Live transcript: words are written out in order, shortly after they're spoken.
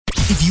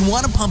If you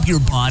want to pump your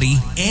body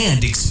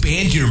and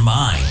expand your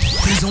mind,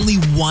 there's only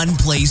one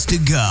place to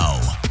go.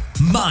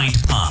 Mind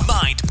Pump.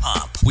 Mind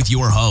Pump with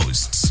your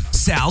hosts,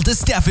 Sal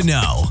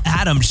DiStefano,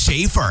 Adam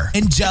Schafer,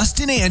 and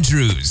Justin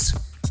Andrews.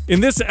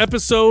 In this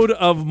episode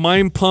of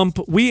Mind Pump,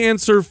 we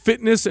answer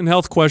fitness and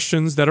health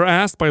questions that are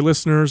asked by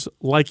listeners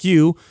like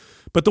you.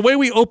 But the way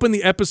we open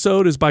the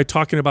episode is by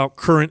talking about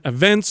current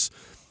events,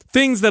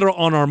 things that are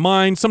on our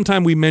mind.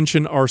 Sometimes we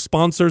mention our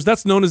sponsors.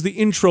 That's known as the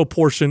intro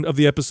portion of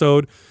the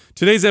episode.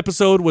 Today's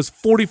episode was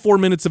 44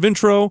 minutes of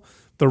intro.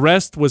 The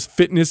rest was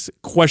fitness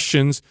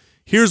questions.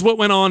 Here's what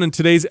went on in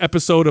today's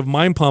episode of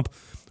Mind Pump.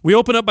 We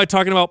open up by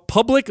talking about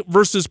public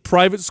versus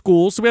private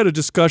schools. So we had a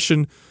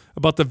discussion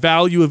about the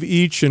value of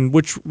each and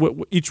what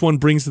each one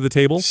brings to the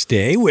table.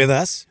 Stay with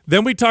us.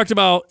 Then we talked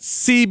about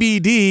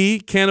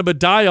CBD,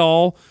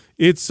 cannabidiol,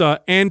 its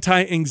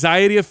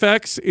anti-anxiety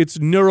effects, its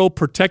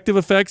neuroprotective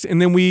effects,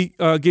 and then we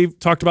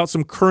talked about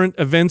some current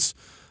events,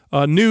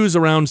 news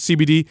around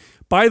CBD.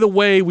 By the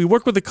way, we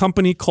work with a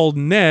company called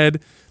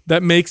Ned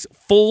that makes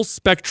full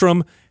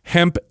spectrum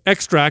hemp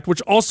extract,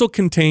 which also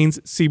contains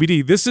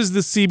CBD. This is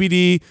the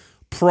CBD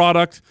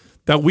product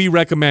that we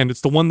recommend. It's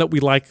the one that we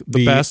like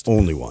the best. The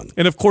only one.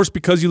 And of course,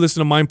 because you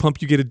listen to Mind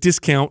Pump, you get a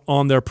discount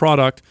on their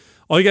product.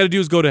 All you got to do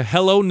is go to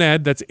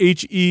HelloNed, that's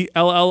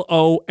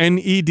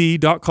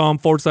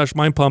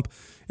HelloNed.com/Mind Pump,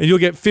 and you'll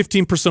get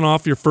 15%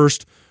 off your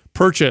first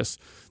purchase.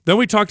 Then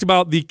we talked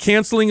about the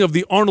canceling of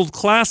the Arnold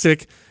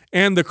Classic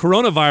and the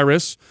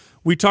coronavirus.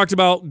 We talked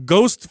about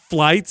ghost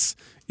flights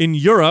in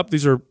Europe.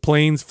 These are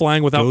planes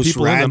flying without Ghost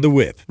people in ride them. the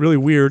whip. Really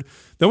weird.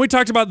 Then we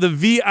talked about the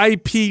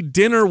VIP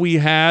dinner we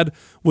had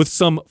with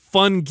some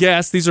fun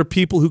guests. These are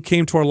people who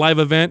came to our live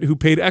event who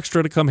paid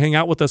extra to come hang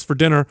out with us for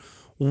dinner.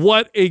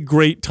 What a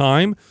great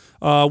time.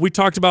 We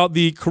talked about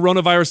the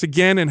coronavirus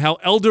again and how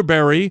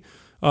elderberry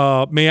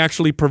may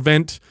actually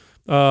prevent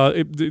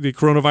the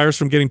coronavirus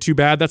from getting too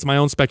bad. That's my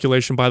own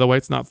speculation, by the way.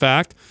 It's not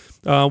fact.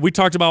 We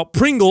talked about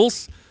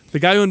Pringles. The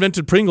guy who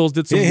invented Pringles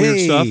did some weird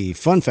stuff.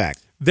 Fun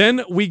fact.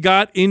 Then we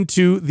got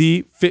into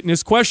the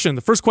fitness question.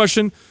 The first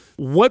question,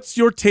 what's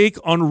your take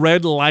on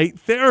red light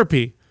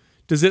therapy?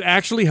 Does it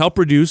actually help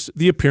reduce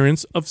the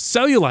appearance of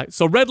cellulite?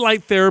 So red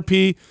light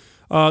therapy,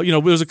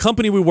 there's a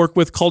company we work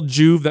with called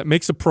Joovv that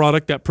makes a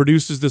product that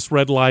produces this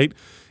red light,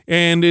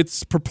 and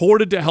it's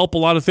purported to help a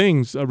lot of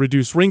things,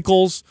 reduce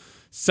wrinkles,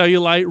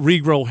 cellulite,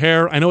 regrow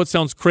hair. I know it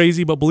sounds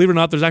crazy, but believe it or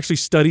not, there's actually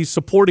studies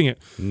supporting it.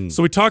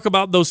 So we talk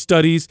about those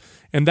studies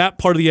and that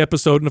part of the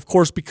episode. And of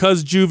course,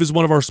 because Joovv is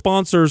one of our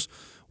sponsors,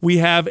 we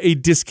have a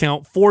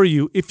discount for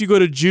you. If you go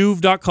to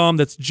joovv.com,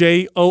 that's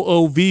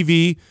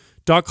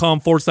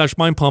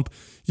JOOVV.com/Mind Pump,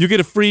 you get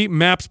a free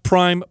MAPS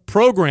Prime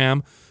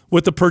program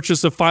with the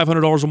purchase of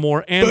 $500 or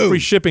more and free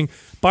shipping.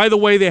 By the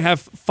way, they have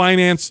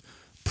finance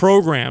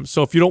programs.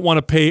 So if you don't want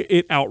to pay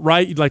it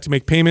outright, you'd like to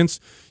make payments,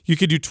 you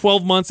could do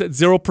 12 months at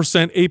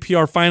 0%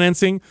 APR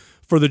financing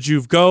for the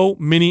Joovv Go,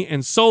 Mini,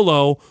 and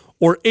Solo,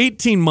 or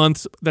 18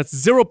 months, that's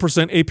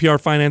 0% APR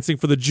financing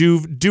for the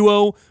Joovv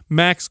Duo,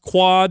 Max,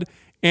 Quad,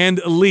 and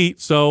Elite.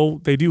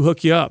 So they do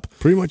hook you up.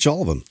 Pretty much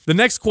all of them. The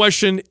next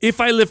question,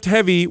 if I lift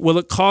heavy, will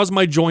it cause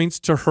my joints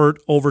to hurt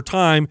over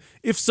time?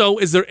 If so,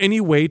 is there any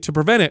way to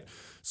prevent it?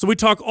 So we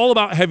talk all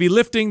about heavy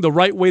lifting, the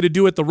right way to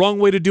do it, the wrong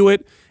way to do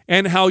it,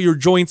 and how your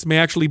joints may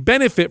actually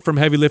benefit from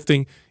heavy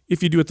lifting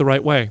if you do it the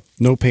right way.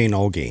 No pain,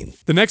 all gain.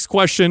 The next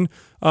question,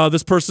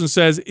 this person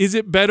says, is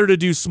it better to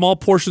do small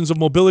portions of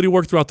mobility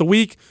work throughout the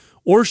week,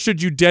 or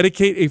should you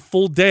dedicate a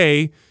full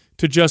day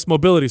to just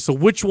mobility? So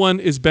which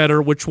one is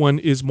better? Which one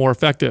is more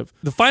effective?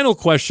 The final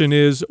question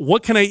is,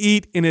 what can I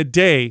eat in a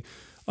day?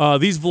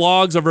 These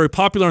vlogs are very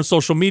popular on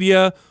social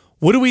media.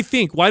 What do we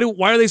think? Why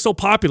are they so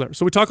popular?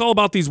 So we talk all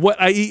about these what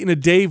I eat in a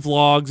day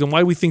vlogs and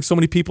why we think so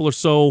many people are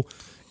so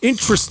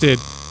interested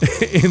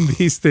in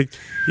these things.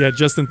 Yeah,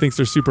 Justin thinks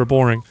they're super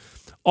boring.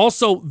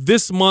 Also,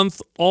 this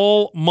month,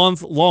 all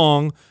month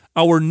long,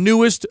 our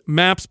newest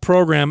MAPS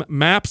program,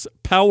 MAPS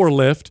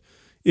Powerlift,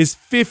 is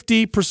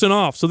 50%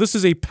 off. So this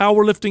is a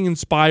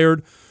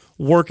powerlifting-inspired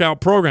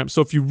workout program.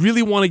 So if you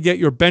really want to get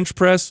your bench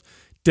press,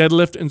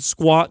 deadlift, and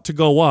squat to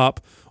go up,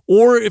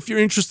 or if you're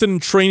interested in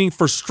training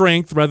for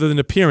strength rather than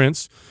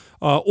appearance,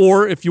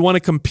 or if you want to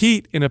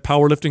compete in a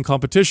powerlifting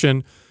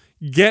competition,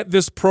 get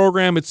this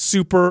program. It's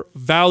super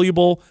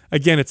valuable.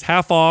 Again, it's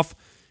half off.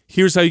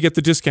 Here's how you get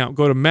the discount.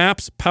 Go to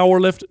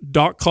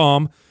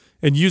mapspowerlift.com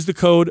and use the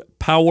code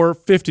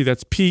POWER50.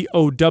 That's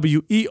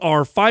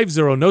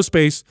POWER50, no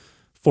space,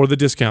 for the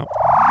discount.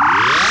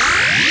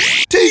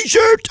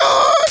 T-shirt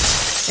time!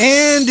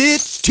 And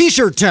it's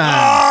T-shirt time.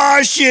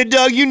 Ah, shit,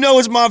 Doug. You know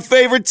it's my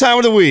favorite time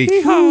of the week.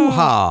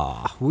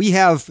 Hoo-ha. We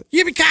have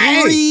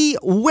 3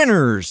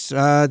 winners.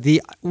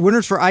 The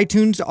winners for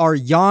iTunes are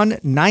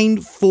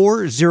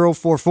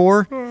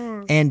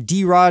Jan94044 and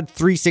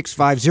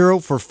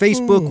DRod3650. For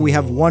Facebook, we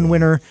have 1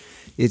 winner.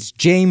 It's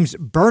James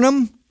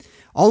Burnham.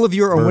 All of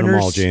you are winners. Burn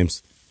them all,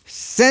 James.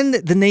 Send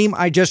the name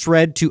I just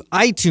read to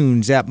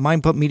iTunes at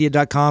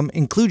mindpumpmedia.com.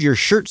 Include your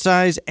shirt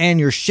size and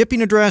your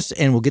shipping address,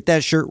 and we'll get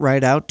that shirt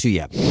right out to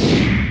you.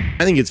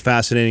 I think it's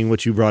fascinating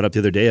what you brought up the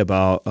other day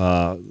about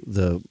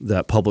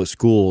that public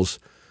schools.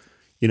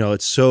 You know,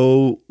 it's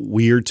so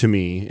weird to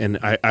me, and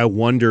I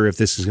wonder if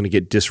this is going to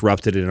get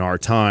disrupted in our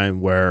time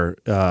where,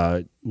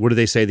 what do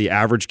they say, the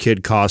average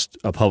kid costs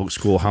a public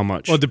school how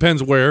much? Well, it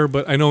depends where,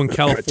 but I know in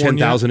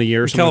California, $10,000 a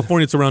year. In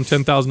California, it's around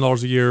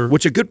 $10,000 a year.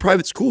 Which a good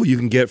private school you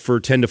can get for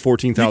 $10,000 to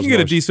 $14,000. You can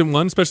get a decent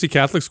one, especially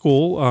Catholic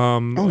school. For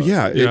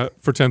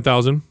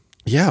 $10,000.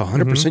 Yeah,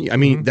 100%. I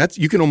mean, that's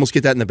you can almost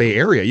get that in the Bay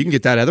Area. You can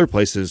get that other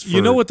places.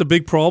 You know what the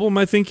big problem,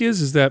 I think,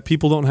 is that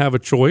people don't have a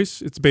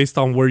choice. It's based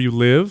on where you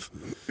live.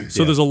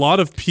 So there's a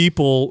lot of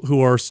people who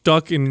are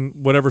stuck in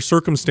whatever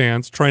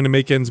circumstance trying to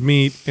make ends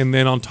meet. And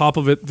then on top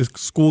of it, the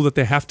school that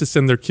they have to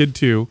send their kid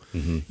to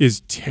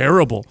is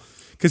terrible.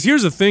 Because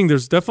here's the thing.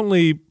 There's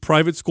definitely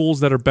private schools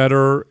that are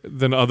better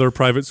than other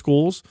private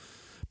schools.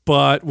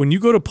 But when you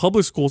go to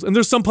public schools, and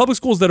there's some public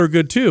schools that are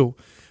good too,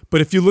 but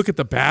if you look at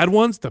the bad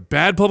ones, the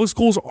bad public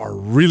schools are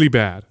really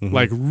bad,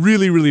 like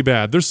really, really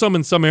bad. There's some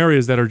in some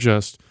areas that are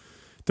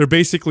they're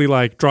basically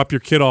like drop your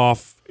kid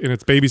off and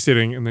it's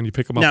babysitting and then you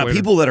pick them up now, later.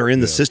 people that are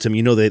in the system,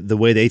 you know, the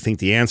way they think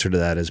the answer to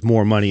that is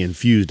more money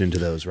infused into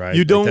those, right?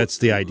 You don't. That's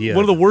the idea.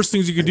 One of the worst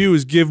things you could do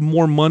is give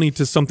more money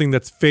to something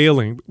that's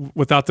failing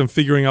without them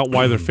figuring out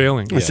why they're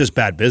failing. It's just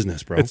bad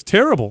business, bro. It's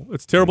terrible.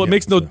 It's terrible.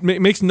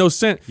 It makes no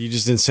sense. You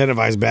just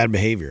incentivize bad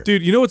behavior.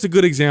 Dude, you know what's a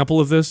good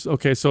example of this?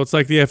 Okay, so it's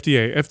like the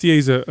FDA. FDA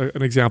is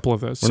an example of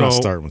this. We're not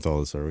starting with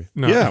all this, are we?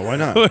 No. Yeah, why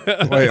not? Wait,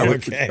 are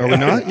we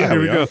not? Yeah, Here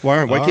we go.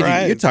 Why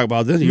can't you talk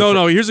about this?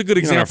 No, here's a good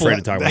You're not example. afraid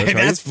to talk about this,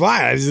 That's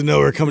fine. I just didn't know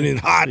we were coming in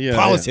hot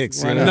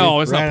politics. Right.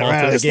 No, it's not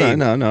politics.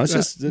 No. It's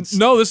just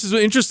No, this is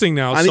interesting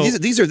now. I mean,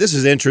 this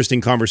is an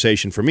interesting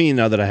conversation for me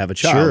now that I have a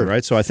child,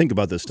 right? So I think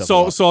about this stuff.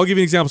 So I'll give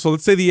you an example. So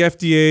let's say the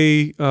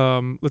FDA,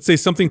 let's say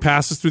something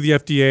passes through the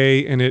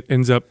FDA and it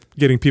ends up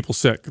getting people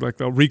sick,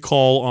 like a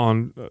recall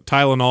on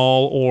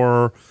Tylenol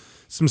or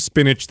some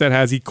spinach that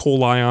has E.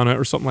 coli on it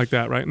or something like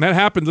that, right? And that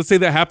happens. Let's say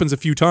that happens a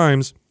few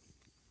times.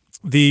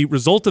 The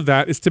result of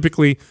that is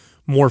typically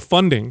more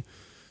funding.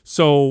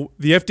 So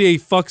the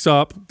FDA fucks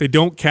up, they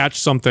don't catch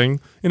something,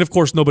 and of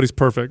course nobody's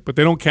perfect, but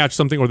they don't catch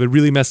something or they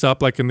really mess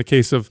up, like in the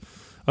case of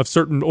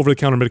certain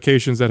over-the-counter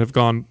medications that have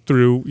gone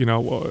through,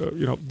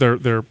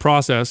 their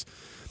process.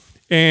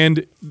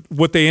 And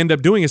what they end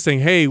up doing is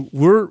saying, "Hey,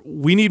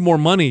 we need more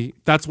money.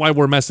 That's why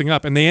we're messing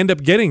up," and they end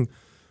up getting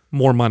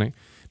more money.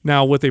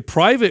 Now, with a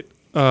private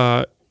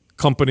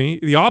company,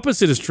 the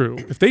opposite is true.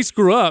 If they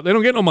screw up, they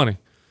don't get no money.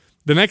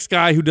 The next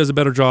guy who does a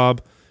better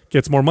job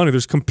gets more money.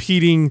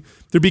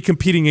 There'd be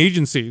competing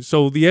agencies.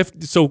 So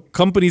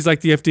companies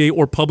like the FDA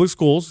or public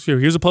schools,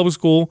 here's a public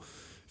school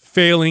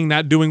failing,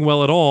 not doing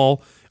well at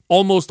all,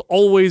 almost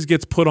always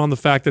gets put on the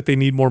fact that they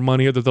need more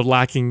money or that they're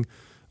lacking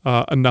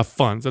enough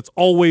funds. That's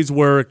always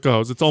where it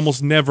goes. It's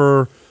almost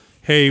never,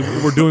 hey,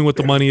 we're doing what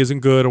the money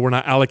isn't good, or we're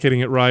not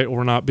allocating it right, or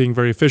we're not being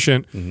very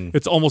efficient.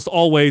 It's almost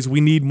always we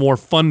need more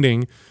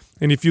funding.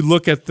 And if you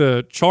look at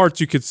the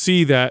charts, you could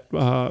see that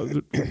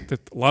that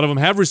a lot of them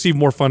have received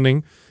more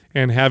funding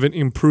and haven't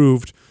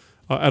improved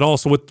at all.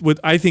 So what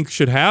I think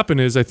should happen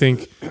is I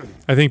think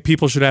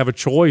people should have a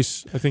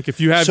choice. I think if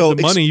you have the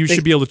money, you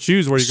should be able to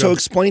choose where you go. So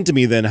explain to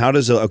me then, how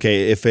does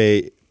if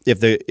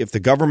the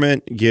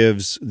government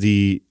gives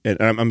and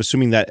I'm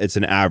assuming that it's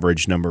an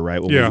average number,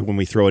 right? When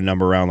we throw a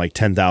number around like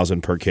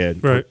 10,000 per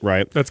kid,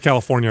 right? That's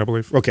California, I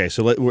believe. Okay,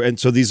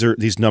 so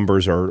these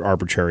numbers are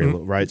arbitrary,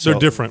 right? They're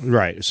different,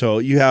 right? So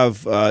you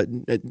have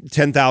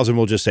 10,000.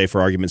 We'll just say for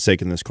argument's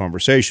sake in this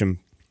conversation,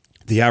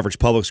 the average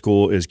public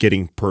school is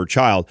getting per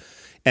child,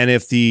 and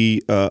if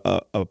the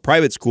a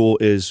private school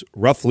is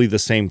roughly the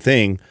same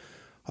thing,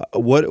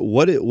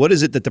 what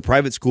is it that the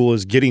private school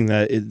is getting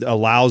that it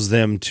allows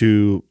them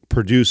to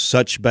produce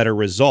such better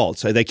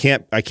results? I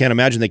can't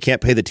imagine they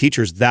can't pay the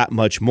teachers that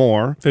much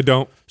more. They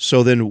don't.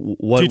 So then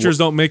what? Teachers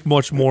don't make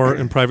much more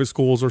in private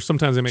schools, or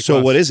sometimes they make So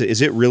less. what is it?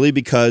 Is it really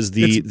because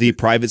the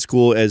private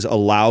school is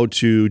allowed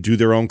to do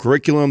their own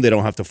curriculum? They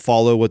don't have to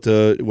follow what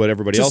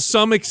everybody else? To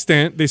some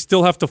extent, they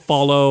still have to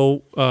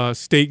follow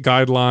state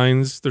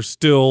guidelines. They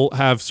still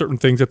have certain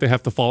things that they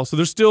have to follow. So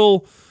they're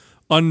still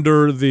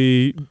under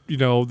the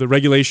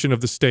regulation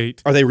of the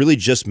state. Are they really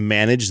just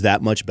managed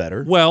that much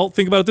better? Well,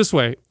 think about it this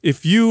way: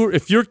 if you're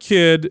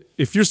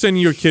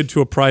sending your kid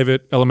to a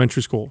private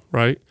elementary school,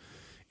 right,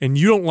 and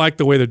you don't like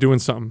the way they're doing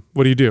something,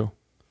 what do?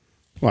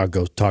 Well, I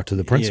go talk to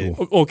the principal.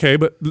 Yeah. Okay,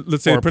 but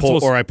let's say the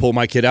principal, or I pull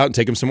my kid out and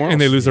take him somewhere else,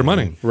 and they lose their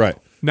money. Right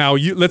now,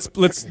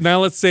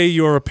 let's say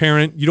you're a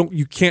parent,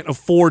 you can't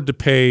afford to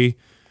pay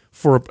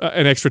for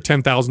an extra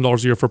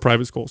 $10,000 a year for a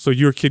private school, so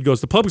your kid goes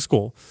to public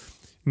school.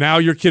 Now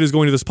your kid is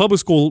going to this public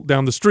school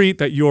down the street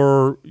that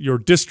your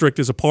district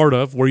is a part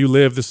of, where you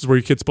live. This is where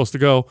your kid's supposed to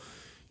go.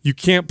 You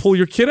can't pull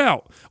your kid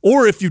out.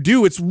 Or if you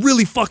do, it's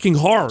really fucking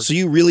hard. So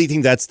you really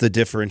think that's the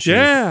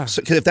differentiation? Yeah.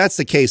 So, 'cause if that's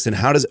the case, then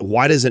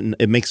why does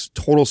it makes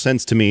total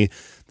sense to me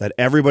that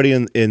everybody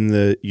in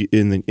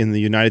the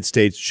United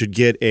States should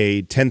get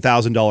a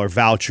 $10,000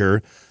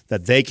 voucher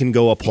that they can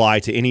go apply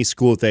to any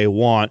school that they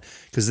want,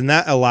 because then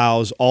that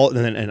allows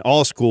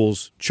all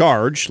schools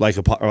charge like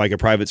a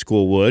private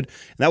school would,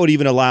 and that would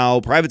even allow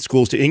private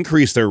schools to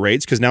increase their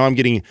rates, because now I'm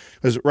getting,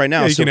 because right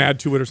now you can add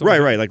to it or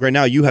something. Right. Like right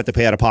now you have to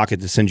pay out of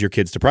pocket to send your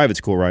kids to private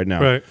school right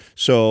now. Right.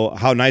 So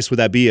how nice would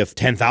that be if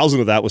 10,000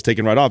 of that was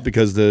taken right off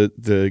because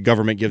the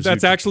government gives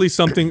That's actually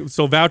something.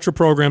 So voucher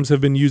programs have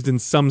been used in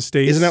some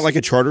states. Isn't that like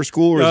a charter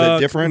school, or is it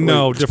different?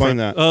 No, Explain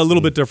different. that. A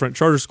little bit different.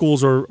 Charter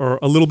schools are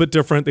a little bit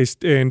different.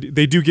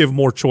 They do give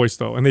more choice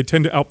though, and they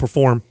tend to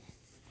outperform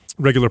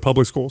regular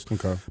public schools.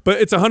 Okay, but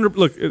it's 100.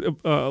 Look,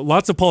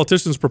 lots of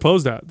politicians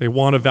propose that they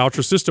want a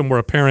voucher system where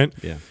a parent.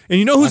 Yeah, and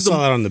you know who's I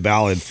saw that on the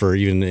ballot for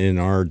even in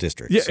our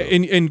district. Yeah, so.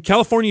 and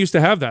California used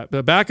to have that.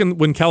 But back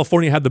when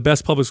California had the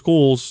best public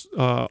schools,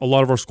 a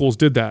lot of our schools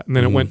did that, and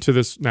then it went to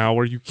this now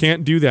where you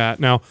can't do that.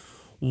 Now,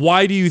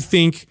 why do you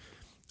think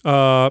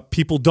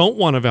people don't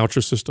want a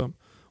voucher system?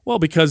 Well,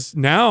 because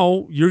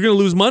now you're going to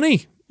lose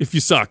money if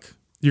you suck.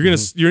 You're going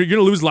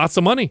to lose lots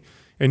of money,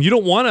 and you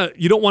don't want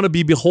to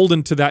be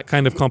beholden to that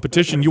kind of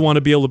competition. You want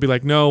to be able to be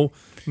like, no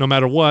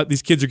matter what,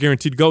 these kids are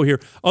guaranteed to go here.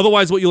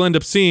 Otherwise, what you'll end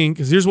up seeing,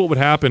 because here's what would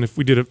happen if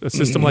we did a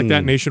system like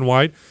that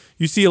nationwide,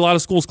 you see a lot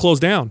of schools close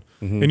down,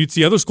 and you'd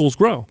see other schools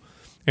grow,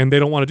 and they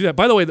don't want to do that.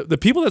 By the way, the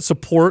people that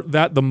support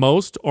that the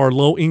most are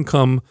low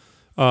income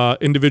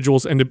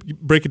individuals, and to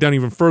break it down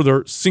even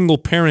further, single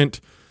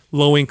parent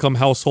low-income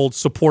households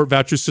support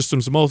voucher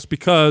systems most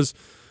because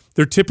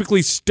they're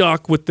typically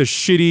stuck with the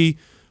shitty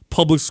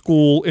public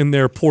school in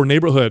their poor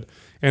neighborhood,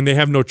 and they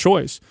have no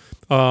choice.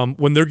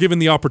 When they're given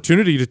the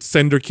opportunity to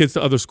send their kids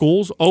to other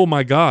schools, oh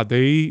my God,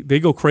 they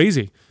go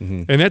crazy,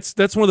 and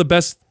that's one of the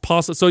best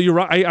possible. So you're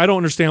right. I don't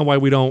understand why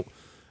we don't.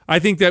 I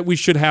think that we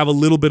should have a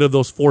little bit of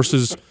those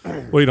forces,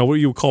 what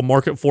you would call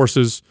market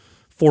forces,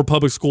 for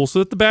public schools, so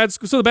that the bad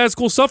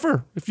schools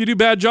suffer. If you do a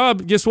bad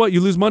job, guess what?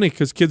 You lose money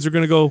because kids are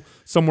going to go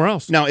somewhere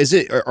else. Now,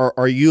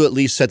 are you at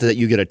least set that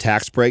you get a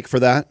tax break for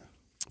that?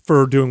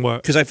 For doing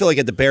what? Because I feel like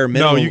at the bare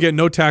minimum, no, you get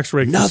no tax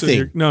break.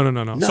 Nothing. No.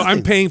 Nothing. So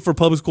I'm paying for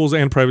public schools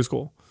and private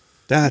school.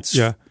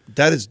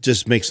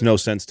 Just makes no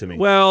sense to me.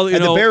 Well,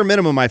 at the bare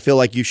minimum, I feel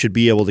like you should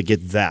be able to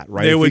get that,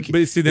 right? They would,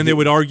 they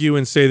would argue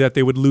and say that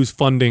they would lose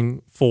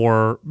funding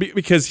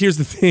because here's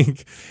the thing,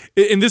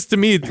 and this to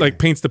me like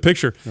paints the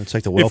picture. It's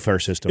like the welfare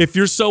system. If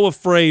you're so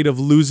afraid of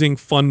losing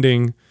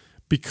funding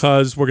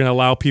because we're going to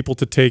allow people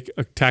to take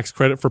a tax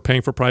credit for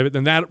paying for private,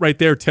 then that right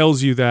there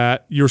tells you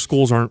that your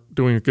schools aren't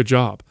doing a good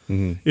job.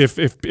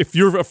 If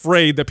you're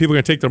afraid that people are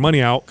going to take their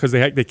money out because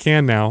they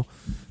can now,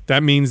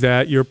 that means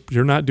that you're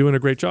not doing a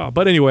great job.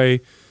 But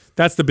anyway,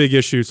 that's the big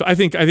issue. So I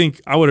think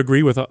I would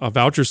agree with a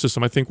voucher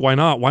system. I think why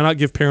not? Why not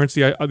give parents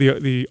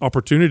the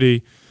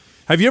opportunity?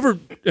 Have you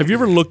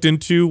ever looked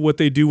into what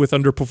they do with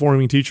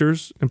underperforming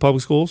teachers in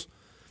public schools?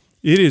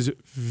 It is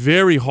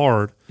very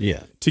hard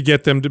to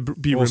get them to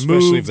be removed.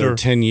 Especially if they're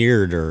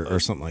tenured or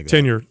something like that.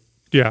 Tenured.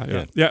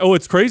 Yeah. Oh,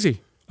 it's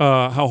crazy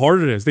how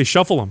hard it is. They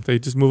shuffle them. They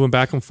just move them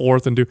back and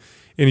forth and do.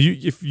 And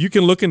if you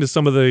can look into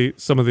some of the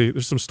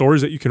there's some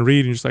stories that you can read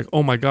and you're just like,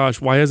 oh my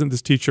gosh, why hasn't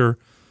this teacher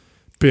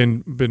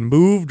been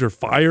moved or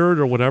fired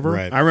or whatever?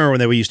 Right. I remember when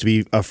they used to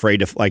be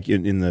afraid of, like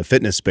in the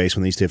fitness space,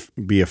 when they used to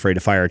be afraid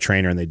to fire a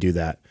trainer, and they do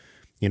that.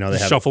 They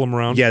shuffle them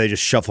around. Yeah, they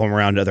just shuffle them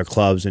around to other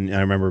clubs. And I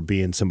remember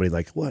being somebody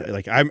like, what?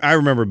 Like I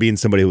remember being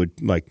somebody who would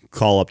like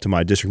call up to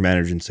my district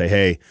manager and say,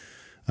 hey,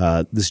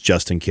 this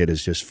Justin kid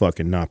is just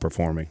fucking not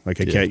performing. Like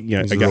I can't,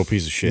 he's a real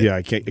piece of shit. Yeah,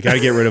 I got to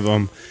get rid of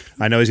him.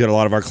 I know he's got a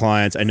lot of our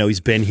clients. I know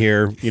he's been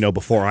here,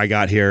 before I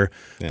got here,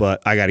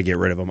 but I got to get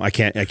rid of him. I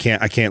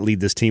can't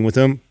lead this team with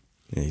him.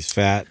 Yeah, he's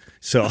fat.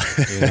 So,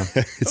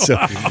 so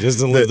he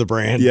doesn't live the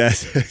brand.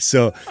 Yes.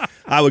 So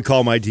I would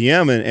call my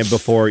DM and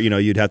before,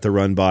 you'd have to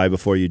run by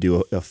before you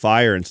do a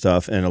fire and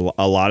stuff. And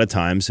a lot of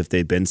times if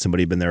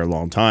somebody been there a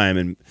long time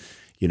and,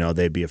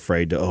 they'd be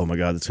afraid to, oh my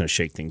God, that's going to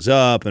shake things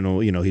up.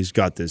 And,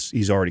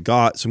 he's already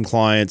got some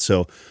clients.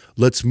 So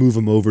let's move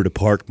him over to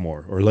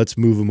Parkmore, or let's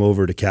move him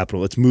over to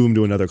Capitol. Let's move him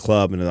to another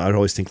club. And I'd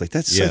always think like,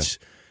 that's such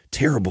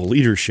terrible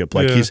leadership.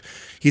 Like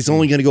he's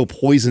only going to go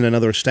poison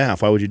another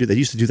staff. Why would you do that? He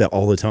used to do that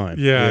all the time.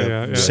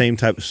 Yeah. Same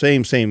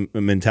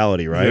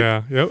mentality, right?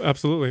 Yeah,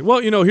 absolutely.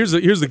 Well, here's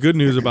the good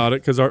news about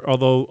it, because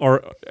although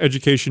our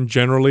education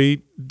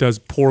generally does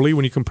poorly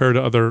when you compare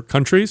to other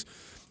countries,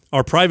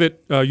 our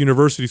private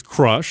universities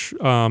crush.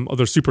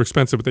 They're super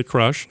expensive, but they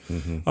crush.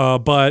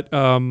 But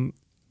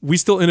we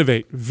still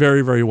innovate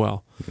very, very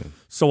well. Okay.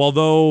 So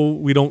although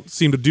we don't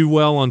seem to do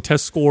well on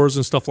test scores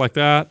and stuff like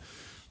that,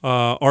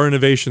 our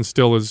innovation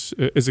still is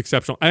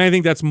exceptional, and I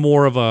think that's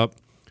more of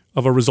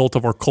a result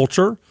of our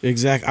culture.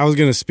 Exactly. I was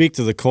going to speak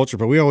to the culture,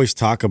 but we always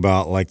talk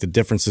about like the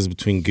differences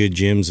between good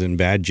gyms and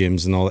bad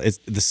gyms and all. It's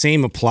the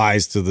same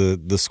applies to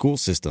the school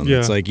system. Yeah.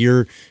 It's like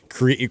you're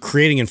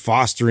creating and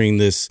fostering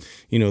this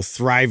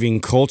thriving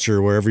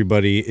culture where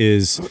everybody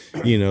is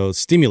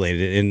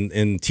stimulated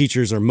and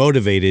teachers are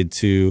motivated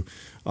to.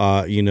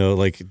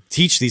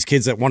 Teach these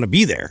kids that want to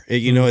be there.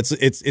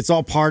 It's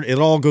all part. It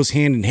all goes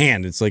hand in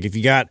hand. It's like if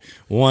you got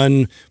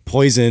one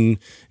poison,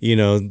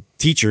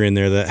 teacher in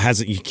there that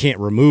hasn't, you can't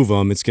remove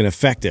them. It's going to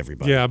affect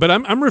everybody. Yeah, but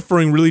I'm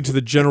referring really to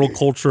the general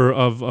culture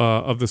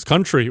of this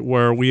country,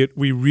 where we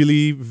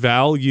really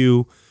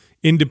value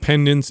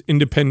independence,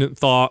 independent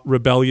thought,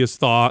 rebellious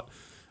thought.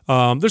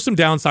 There's some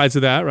downsides to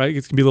that, right?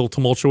 It can be a little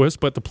tumultuous,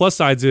 but the plus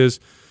sides is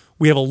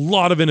we have a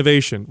lot of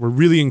innovation. We're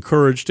really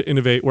encouraged to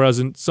innovate, whereas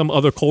in some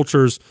other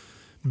cultures,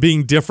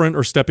 being different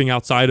or stepping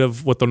outside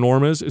of what the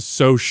norm is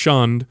so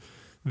shunned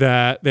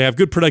that they have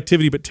good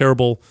productivity but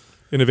terrible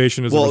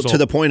innovation as a result. Well, to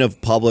the point of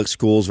public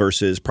schools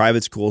versus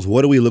private schools,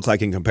 what do we look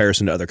like in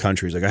comparison to other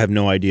countries? Like, I have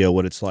no idea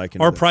what it's like.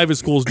 Our private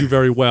schools do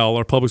very well.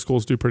 Our public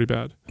schools do pretty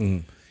bad.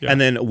 Mm-hmm. Yeah.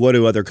 And then what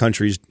do other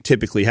countries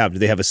typically have? Do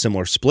they have a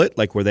similar split,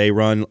 like where they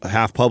run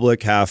half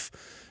public, half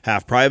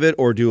private,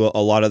 or do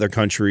a lot of other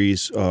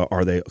countries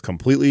are they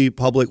completely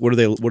public? What do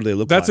they look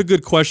like? That's a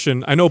good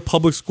question. I know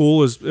public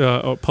school is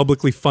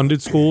publicly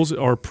funded schools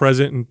are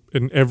present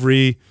in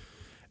every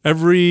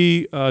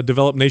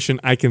developed nation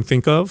I can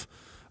think of.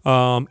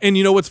 And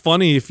you know what's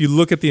funny? If you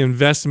look at the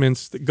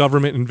investments, the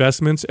government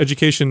investments,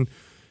 education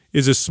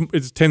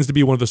it tends to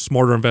be one of the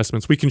smarter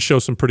investments. We can show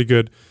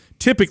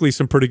typically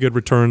some pretty good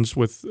returns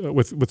with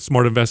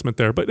smart investment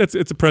there. But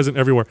it's a present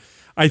everywhere.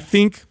 I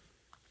think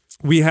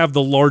we have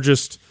the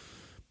largest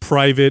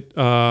private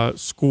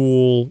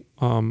school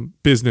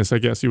business, I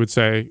guess you would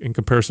say, in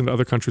comparison to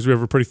other countries. We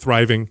have a pretty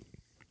thriving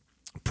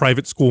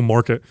private school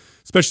market,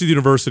 especially the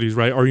universities,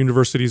 right? Our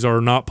universities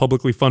are not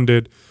publicly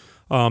funded,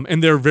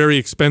 and they're very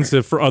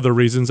expensive for other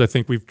reasons. I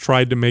think we've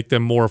tried to make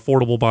them more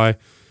affordable by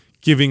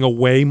giving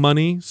away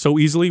money so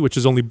easily, which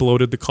has only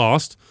bloated the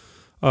cost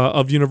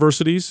of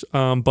universities.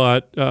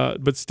 But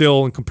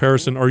still, in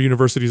comparison, our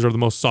universities are the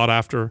most sought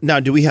after. Now,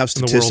 do we have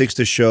statistics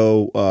to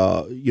show,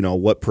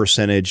 what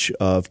percentage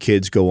of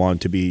kids go on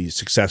to be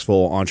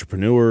successful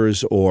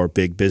entrepreneurs or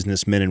big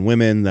businessmen and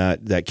women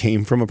that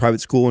came from a private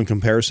school in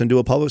comparison to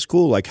a public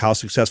school? Like, how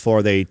successful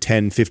are they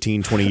 10,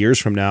 15, 20 years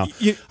from now?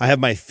 I have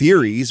my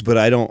theories, but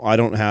I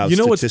don't have You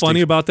know what's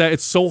funny about that?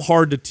 It's so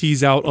hard to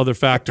tease out other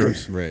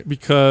factors. Right.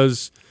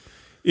 Because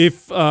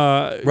if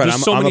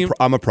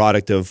I'm a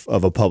product of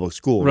a public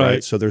school,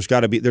 right? So there's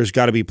got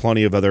to be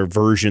plenty of other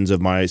versions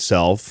of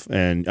myself,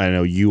 and I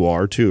know you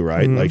are too,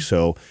 right? Mm-hmm. Like,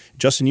 so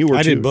Justin, you were.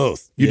 I did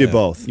both. You did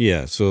both.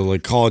 Yeah. So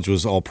like college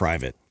was all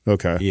private.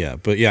 Okay. Yeah,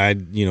 but yeah, I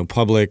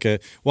public.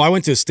 Well, I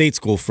went to a state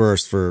school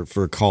first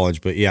for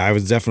college, but yeah, I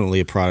was definitely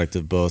a product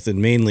of both,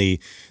 and mainly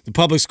the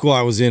public school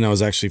I was in. I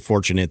was actually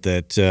fortunate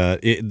that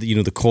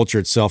the culture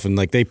itself and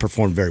like they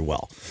performed very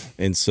well,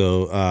 and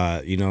so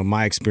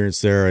my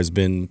experience there has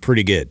been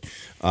pretty good.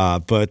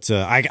 But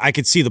I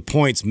could see the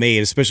points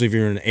made, especially if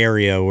you're in an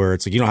area where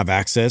it's like you don't have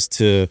access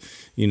to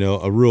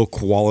a real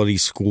quality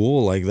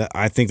school like that.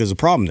 I think there's a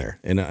problem there,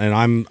 and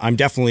I'm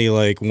definitely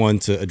like one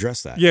to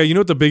address that. Yeah, you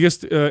know what the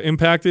biggest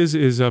impact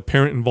is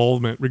parent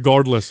involvement,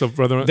 regardless of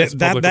whether it's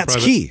public that's or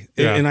private. key.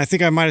 Yeah. And I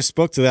think I might have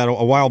spoke to that a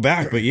while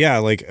back, but yeah,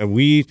 like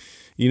we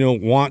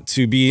want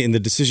to be in the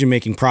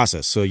decision-making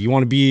process. So you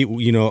want to be,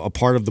 a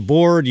part of the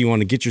board. You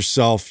want to get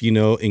yourself,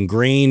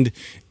 ingrained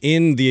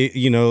in the,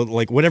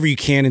 like whatever you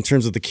can in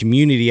terms of the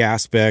community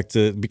aspect,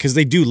 because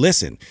they do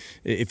listen.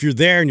 If you're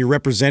there and you're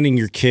representing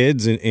your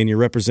kids and you're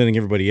representing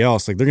everybody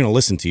else, like they're going to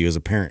listen to you as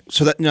a parent.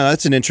 So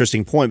that's an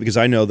interesting point, because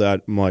I know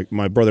that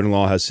my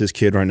brother-in-law has his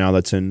kid right now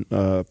that's in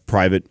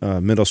private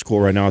middle school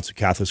right now. It's a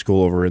Catholic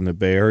school over in the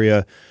Bay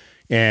Area.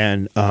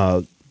 And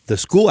the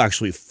school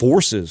actually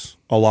forces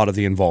a lot of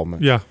the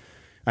involvement. Yeah.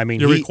 I mean,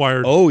 you're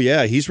required. Oh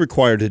yeah, he's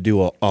required to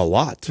do a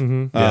lot.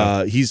 Mm-hmm.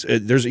 Yeah.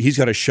 He's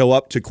got to show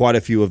up to quite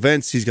a few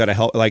events. He's got to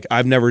help. Like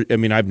I've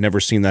never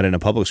seen that in a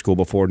public school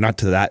before, not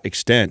to that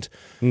extent.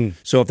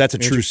 So if that's a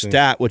true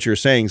stat, what you're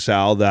saying,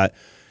 Sal, that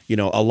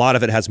a lot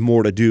of it has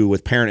more to do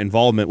with parent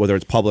involvement, whether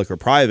it's public or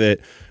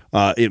private.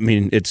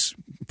 It's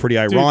pretty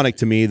ironic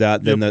to me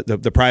that then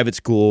the private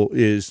school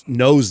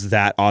knows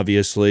that,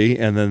 obviously,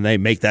 and then they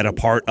make that a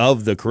part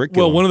of the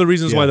curriculum. Well, one of the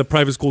reasons why the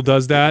private school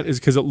does that is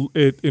because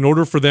in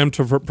order for them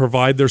to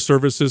provide their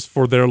services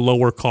for their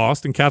lower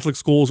cost, and Catholic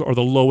schools are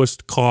the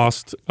lowest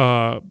cost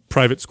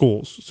private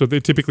schools, so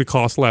they typically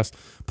cost less.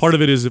 Part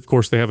of it is, of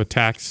course, they have a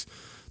tax.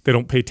 They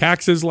don't pay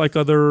taxes like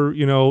other,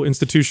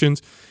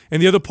 institutions.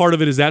 And the other part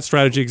of it is that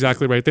strategy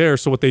exactly right there.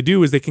 So what they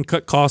do is they can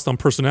cut costs on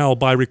personnel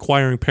by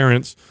requiring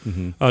parents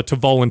to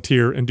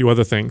volunteer and do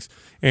other things.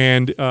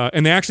 And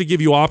they actually give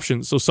you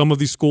options. So some of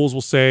these schools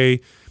will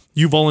say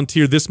you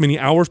volunteer this many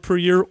hours per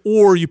year,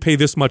 or you pay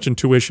this much in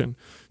tuition.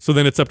 So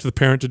then it's up to the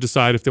parent to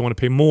decide if they want to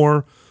pay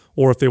more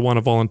or if they want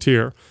to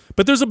volunteer.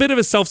 But there's a bit of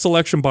a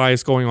self-selection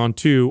bias going on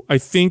too. I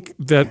think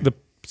that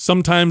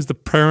sometimes the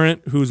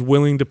parent who's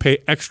willing to pay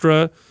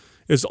extra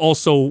is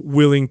also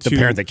willing to The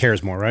parent that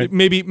cares more, right?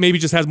 maybe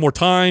just has more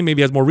time,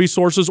 maybe has more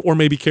resources, or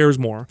maybe cares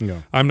more.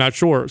 Yeah. I'm not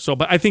sure. So,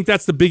 but I think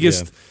that's the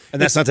biggest.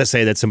 And that's not to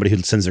say that somebody who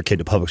sends their kid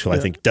to public school, I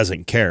think,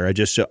 doesn't care. I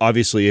just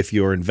obviously, if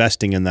you're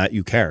investing in that,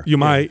 you care. You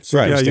might,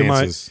 Right. yeah, you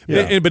might. Circumstances.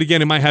 Yeah. But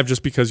again, it might have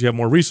just because you have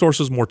more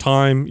resources, more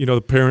time. You know,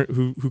 the parent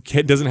who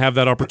doesn't have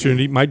that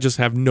opportunity might just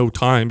have no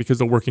time because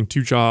they're working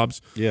 2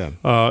 jobs. Yeah.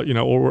 You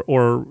know,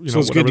 or you So know,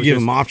 it's good whatever to the give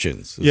case. them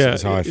options.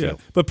 Is how I feel.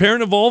 But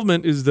parent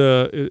involvement is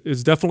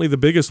definitely the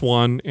biggest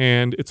one,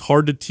 and it's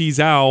hard to tease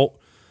out.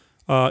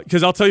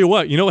 Because I'll tell you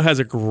what, it has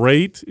a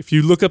great. If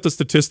you look up the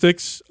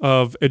statistics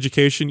of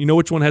education, you know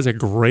which one has a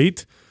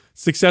great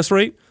success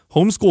rate?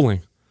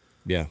 Homeschooling.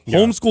 Yeah.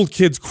 Homeschooled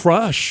kids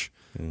crush.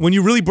 When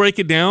you really break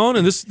it down,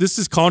 and this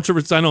is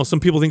controversial. I know some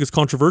people think it's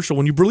controversial.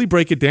 When you really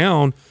break it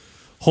down,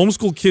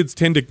 homeschooled kids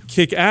tend to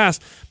kick ass.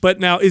 But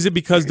now, is it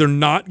because they're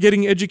not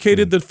getting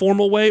educated the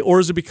formal way, or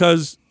is it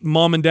because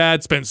mom and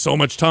dad spent so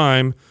much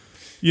time,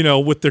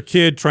 with their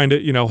kid trying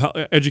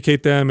to,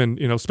 educate them and,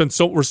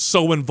 we're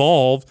so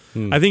involved?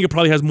 I think it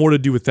probably has more to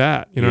do with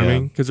that. You know what I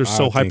mean? Because they're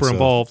so I think hyper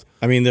involved.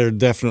 I mean, they're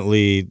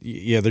definitely,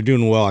 they're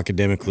doing well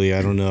academically.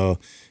 I don't know,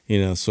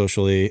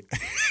 socially.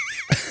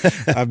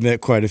 I've met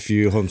quite a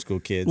few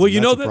homeschool kids. Well,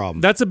 that's a problem.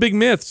 that's a big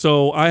myth.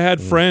 So I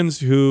had friends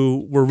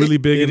who were really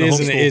big in the is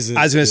and homeschool. it isn't.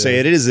 I was going to say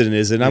it is and it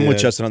isn't. I'm with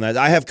Yeah. Justin on that.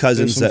 I have There's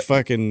cousins some that.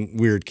 fucking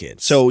weird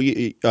kids. So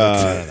I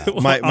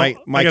my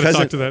gotta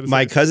cousin, talk to that in a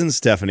my second. cousin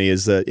Stephanie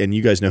is and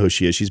you guys know who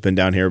she is. She's been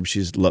down here.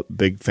 She's a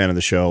big fan of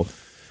the show,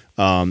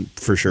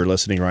 for sure,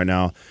 listening right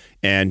now.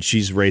 And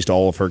she's raised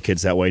all of her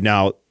kids that way.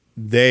 Now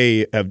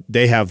they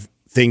have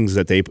things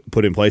that they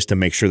put in place to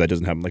make sure that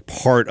doesn't happen. Like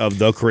part of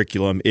the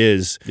curriculum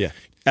is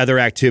other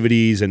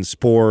activities and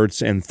sports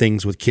and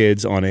things with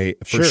kids on a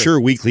for sure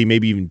weekly,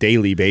 maybe even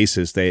daily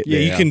basis.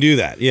 You can do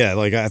that. Yeah,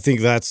 like I think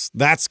that's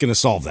going to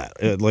solve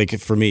that. Like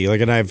for me,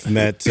 and I've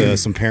met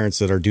some parents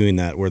that are doing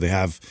that where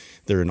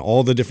they're in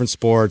all the different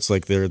sports,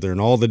 like they're in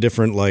all the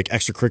different like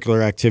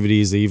extracurricular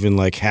activities. They even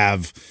like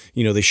have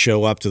they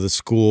show up to the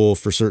school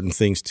for certain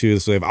things too,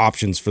 so they have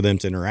options for them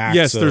to interact.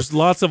 Yes, So- there's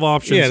lots of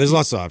options. Yeah, there's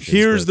lots of options.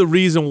 Here's the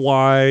reason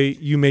why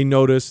you may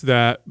notice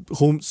that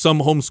some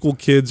homeschool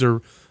kids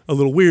are a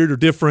little weird or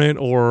different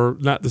or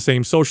not the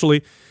same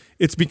socially.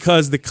 It's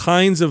because the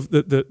kinds of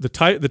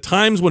the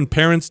times when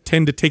parents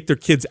tend to take their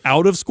kids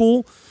out of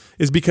school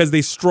is because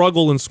they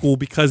struggle in school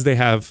because they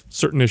have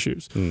certain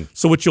issues.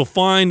 So what you'll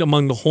find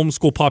among the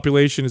homeschool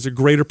population is a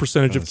greater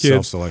percentage of kids.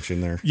 self-selection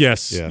there.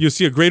 Yes, Yeah. you'll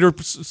see a greater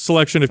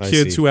selection of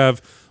kids see. who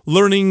have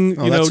learning,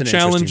 that's an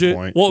challenge interesting it.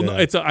 point. Well,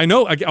 Yeah. I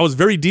know I was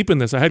very deep in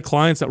this. I had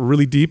clients that were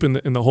really deep in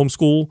the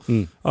homeschool,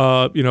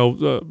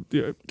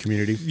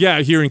 community.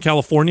 yeah, here in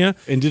California.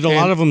 And did a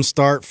lot of them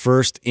start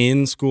first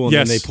in school and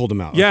Yes. then they pulled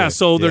them out? Yeah, Okay.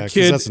 so their 'cause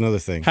kid that's another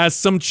thing. has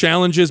some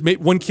challenges.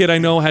 One kid I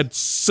know had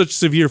such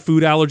severe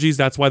food allergies.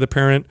 That's why the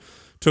parent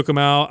took him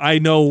out. I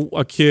know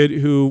a kid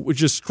who was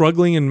just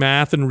struggling in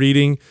math and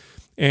reading,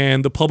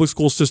 and the public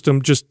school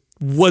system just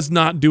was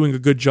not doing a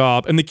good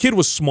job. And the kid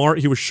was smart.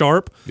 He was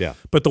sharp. Yeah.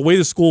 But the way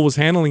the school was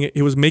handling it,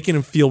 it was making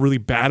him feel really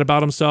bad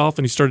about himself,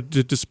 and he started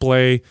to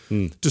display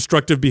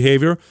destructive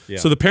behavior. Yeah.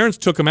 So the parents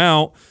took him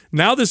out.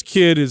 Now this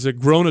kid is a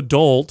grown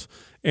adult.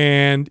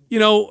 And,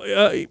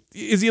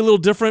 is he a little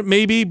different?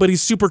 Maybe, but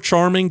he's super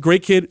charming,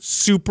 great kid,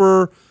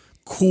 super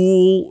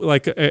cool,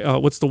 like,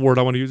 what's the word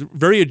I want to use?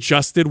 Very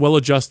adjusted, well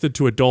adjusted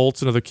to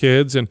adults and other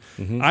kids. And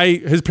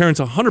his parents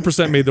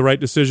 100% made the right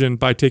decision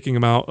by taking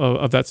him out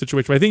of that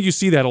situation. But I think you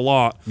see that a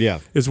lot. Yeah.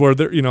 Is where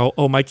they're,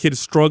 my kid is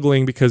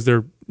struggling because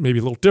they're maybe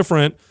a little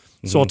different.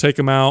 So I'll take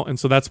him out. And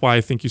so that's why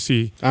I think you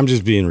see. I'm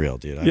just being real,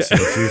 dude. I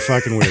said a few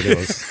fucking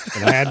weirdos.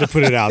 And I had to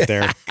put it out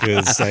there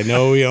because I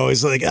know we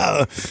always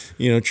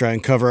try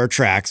and cover our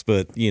tracks,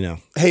 but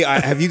Hey,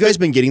 have you guys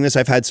been getting this?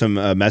 I've had some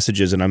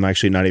messages, and I'm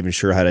actually not even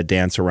sure how to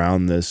dance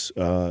around this,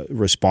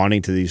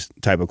 responding to these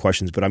type of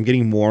questions. But I'm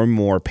getting more and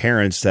more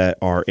parents that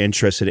are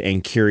interested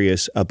and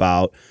curious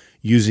about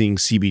using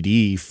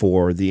CBD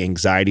for the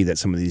anxiety that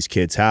some of these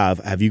kids have.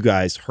 Have you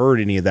guys heard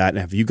any of that, and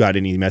have you got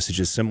any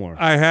messages similar?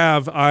 I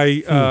have.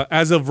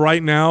 As of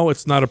right now,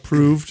 it's not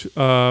approved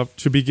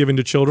to be given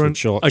to children.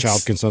 child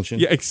consumption?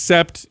 Yeah,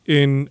 except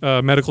in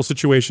medical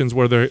situations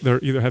where they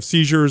either have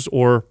seizures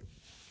or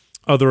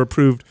other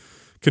approved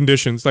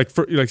conditions. Like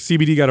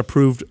CBD got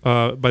approved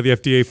by the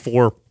FDA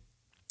for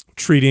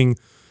treating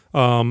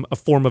a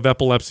form of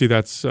epilepsy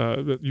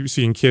that you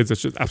see in kids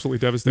that's just absolutely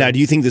devastating. Now, do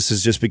you think this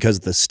is just because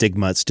of the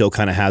stigma it still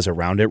kind of has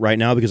around it right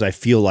now? Because I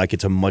feel like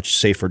it's a much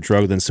safer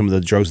drug than some of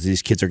the drugs that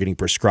these kids are getting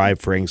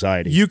prescribed for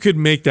anxiety. You could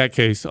make that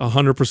case,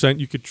 100%.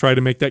 You could try to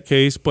make that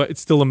case, but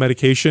it's still a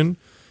medication.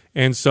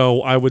 And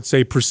so I would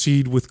say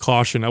proceed with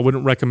caution. I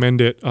wouldn't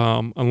recommend it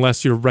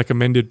unless you're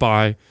recommended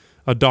by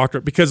a doctor.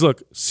 Because,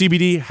 look,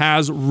 CBD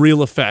has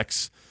real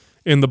effects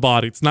in the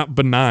body. It's not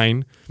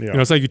benign. Yeah.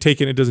 It's like you take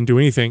it and it doesn't do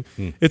anything.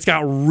 It's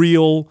got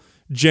real,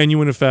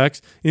 genuine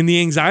effects. And the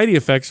anxiety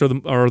effects are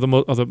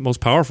the most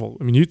powerful.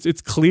 I mean,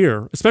 it's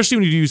clear, especially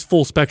when you use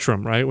full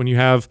spectrum, right? When you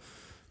have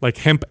like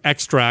hemp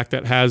extract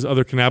that has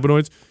other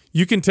cannabinoids,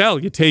 you can tell.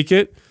 You take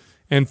it,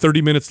 and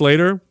 30 minutes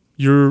later,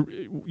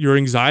 your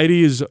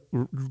anxiety is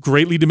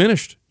greatly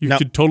diminished. You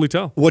could totally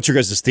tell. What's your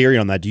guys' theory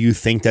on that? Do you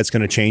think that's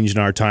going to change in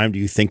our time? Do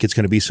you think it's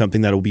going to be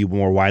something that will be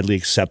more widely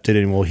accepted,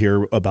 and we'll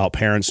hear about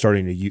parents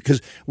starting to use?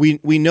 Because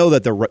we know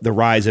that the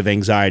rise of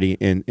anxiety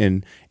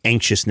and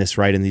anxiousness,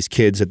 right, in these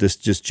kids at this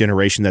just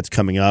generation that's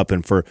coming up,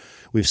 and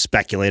we've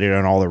speculated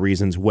on all the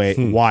reasons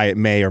why it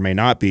may or may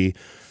not be.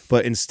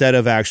 But instead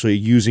of actually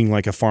using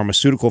like a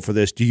pharmaceutical for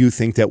this, do you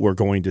think that we're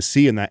going to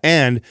see in that?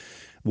 And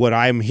what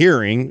I'm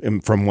hearing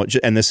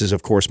and this is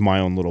of course my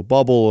own little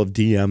bubble of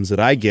DMs that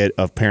I get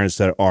of parents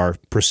that are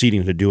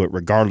proceeding to do it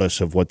regardless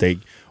of what they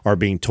are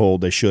being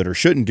told they should or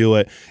shouldn't do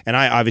it. And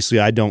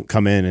I don't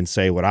come in and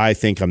say what I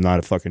think. I'm not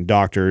a fucking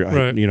doctor.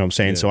 Right. You know what I'm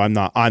saying? Yeah.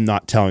 So I'm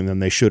not telling them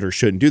they should or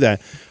shouldn't do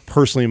that.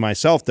 Personally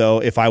myself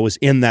though, if I was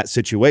in that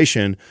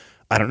situation,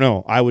 I don't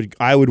know.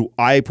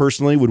 I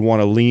personally would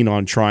want to lean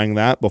on trying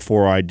that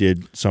before I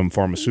did some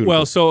pharmaceutical.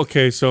 Well, so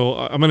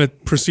I'm going to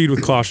proceed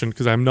with caution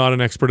because I'm not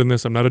an expert in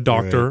this. I'm not a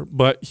doctor, right.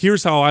 But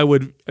here's how I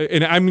would,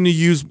 and I'm going to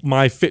use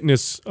my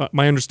fitness,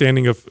 my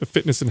understanding of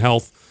fitness and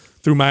health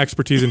through my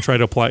expertise and try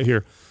to apply it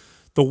here.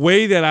 The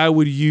way that I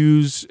would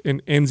use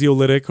an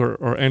anxiolytic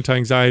or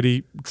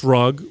anti-anxiety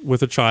drug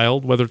with a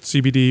child, whether it's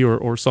CBD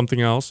or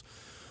something else,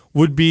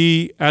 would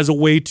be as a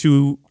way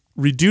to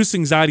reduce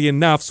anxiety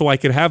enough so I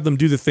could have them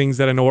do the things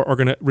that I know are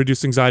going to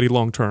reduce anxiety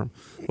long term,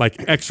 like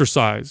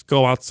exercise,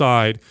 go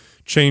outside,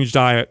 change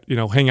diet,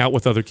 hang out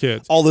with other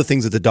kids. All the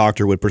things that the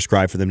doctor would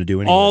prescribe for them to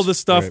do anyways. All the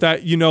stuff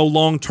that,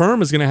 long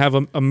term is going to have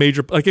a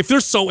major, like if they're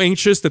so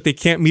anxious that they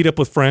can't meet up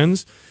with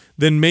friends,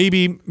 then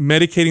maybe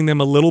medicating them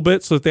a little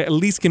bit so that they at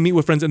least can meet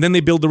with friends, and then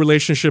they build the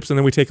relationships and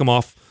then we take them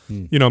off,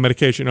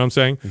 medication, you know what I'm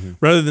saying? Mm-hmm.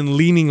 Rather than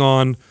leaning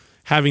on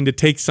having to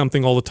take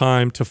something all the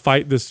time to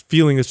fight this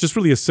feeling. It's just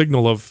really a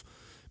signal of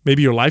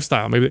maybe your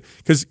lifestyle, maybe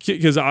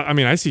because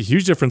I see a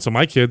huge difference in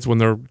my kids when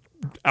they're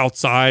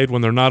outside,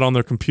 when they're not on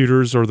their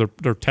computers or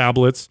their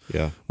tablets,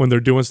 when they're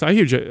doing stuff.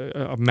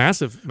 A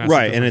massive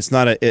right. difference. And it's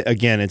not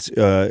it's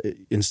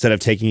instead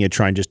of taking it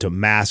trying just to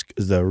mask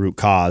the root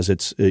cause,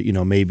 it's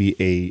maybe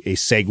a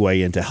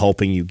segue into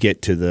helping you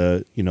get to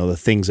the the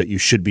things that you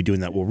should be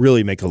doing that will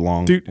really make a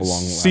long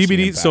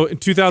CBD impact. So in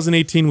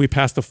 2018 we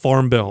passed the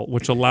Farm Bill,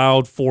 which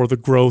allowed for the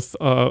growth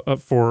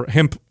for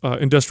hemp,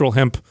 industrial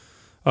hemp,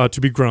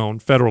 to be grown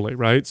federally,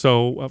 right?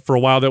 So for a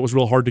while that was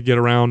real hard to get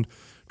around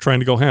trying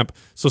to go hemp.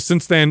 So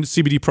since then,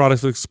 CBD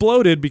products have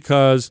exploded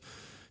because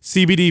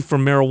CBD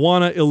from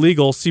marijuana,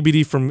 illegal,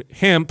 CBD from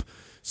hemp,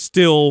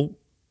 still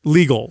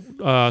legal.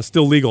 I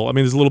mean,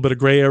 there's a little bit of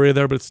gray area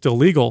there, but it's still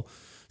legal.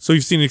 So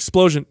you've seen an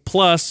explosion.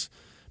 Plus,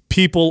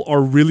 people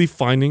are really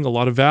finding a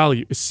lot of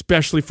value,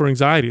 especially for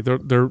anxiety.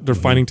 They're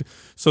finding,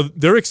 so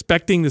they're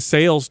expecting the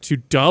sales to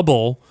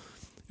double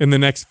in the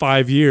next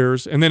 5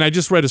 years. And then I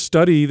just read a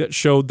study that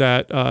showed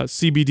that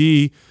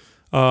CBD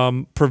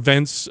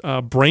prevents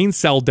brain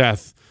cell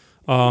death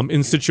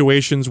in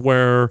situations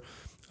where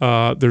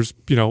there's,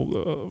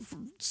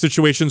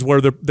 situations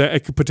where that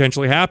it could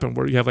potentially happen,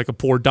 where you have like a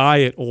poor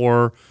diet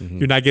or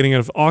you're not getting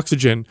enough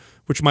oxygen,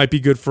 which might be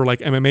good for like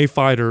MMA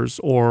fighters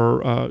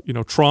or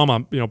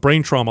trauma,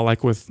 brain trauma,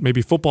 like with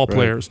maybe football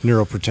players.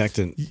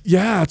 Neuroprotectant.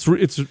 Yeah, it's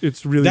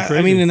really crazy.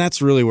 I mean, and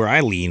that's really where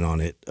I lean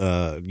on it,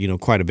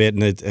 quite a bit,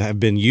 and I've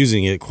been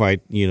using it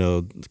quite,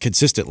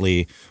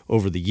 consistently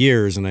over the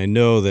years, and I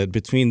know that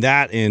between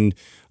that and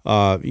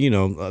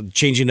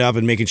changing up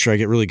and making sure I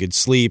get really good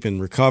sleep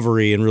and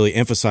recovery and really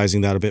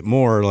emphasizing that a bit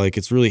more, like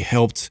it's really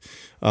helped,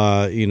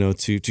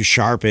 to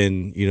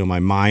sharpen, my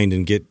mind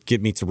and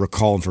get me to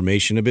recall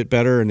information a bit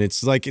better. And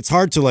it's like, it's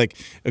hard to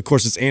of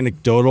course it's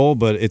anecdotal,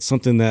 but it's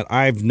something that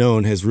I've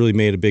known has really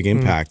made a big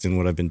impact in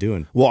what I've been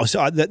doing. Well,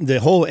 so the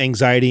whole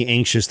anxiety,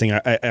 anxious thing,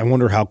 I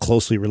wonder how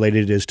closely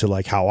related it is to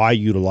like how I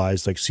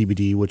utilize like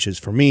CBD, which is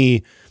for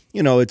me,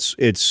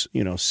 it's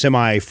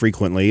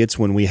semi-frequently. It's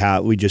when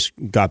we just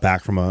got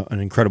back from an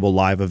incredible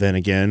live event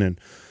again. And,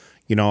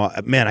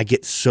 man, I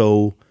get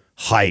so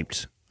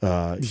hyped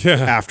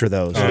after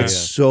those. It's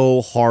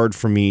so hard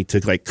for me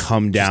to like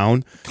come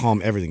down. Just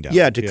calm everything down.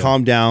 Yeah,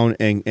 calm down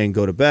and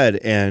go to bed.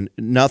 And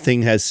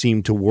nothing has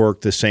seemed to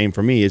work the same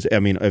for me.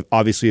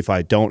 Obviously, if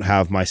I don't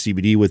have my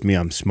CBD with me,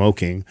 I'm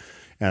smoking.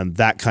 And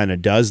that kind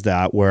of does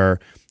that where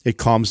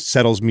it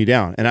settles me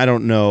down. And I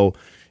don't know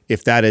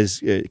if that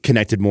is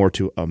connected more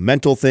to a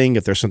mental thing,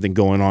 if there's something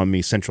going on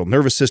me central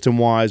nervous system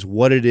wise,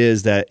 what it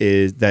is that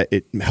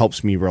it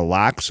helps me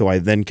relax so I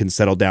then can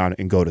settle down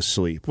and go to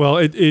sleep. Well,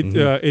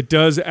 it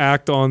does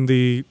act on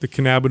the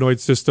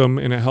cannabinoid system,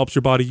 and it helps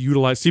your body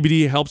utilize,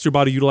 CBD helps your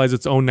body utilize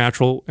its own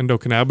natural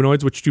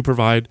endocannabinoids, which do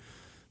provide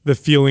the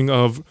feeling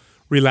of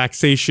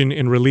relaxation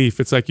and relief.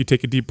 It's like you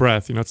take a deep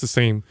breath, it's the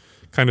same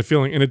kind of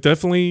feeling, and it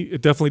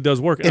definitely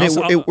does work. And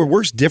it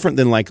works different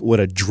than like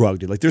what a drug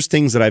did. Like there's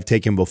things that I've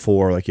taken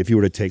before. Like if you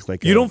were to take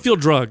like you don't feel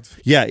drugged.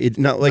 Yeah,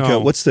 not like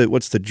what's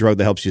the drug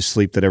that helps you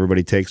sleep that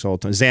everybody takes all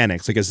the time?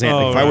 Xanax. Like a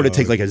Xanax. If I were to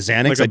take like a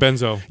Xanax, like a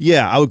benzo.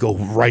 Yeah, I would go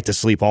right to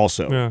sleep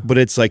also. Yeah. But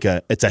it's like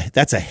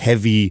that's a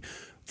heavy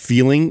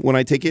feeling when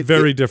I take it.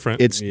 Very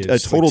different. It's Yeah, a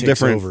it's total like takes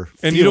different over.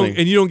 And feeling.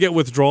 you don't get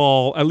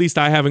withdrawal. At least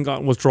I haven't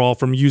gotten withdrawal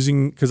from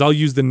using, because I'll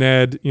use the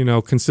Ned,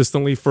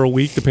 consistently for a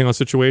week, depending on the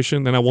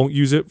situation. Then I won't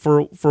use it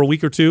for a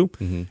week or two,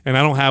 and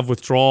I don't have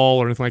withdrawal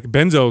or anything like.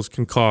 Benzos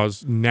can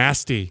cause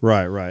nasty,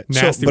 Right.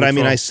 nasty. But I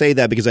withdrawal. say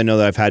that because I know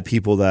that I've had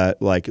people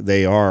that like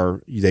they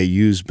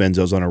use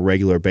benzos on a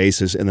regular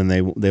basis, and then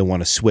they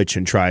want to switch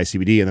and try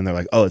CBD, and then they're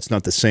like, oh, it's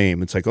not the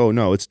same. It's like, oh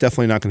no, it's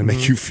definitely not going to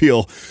make you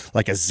feel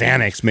like a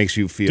Xanax makes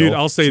you feel. Dude,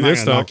 I'll say It's not this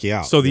gonna though. knock you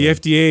out. So the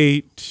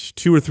FDA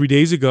 2 or 3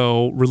 days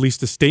ago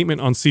released a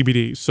statement on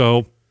CBD.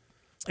 So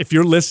if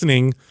you're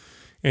listening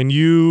and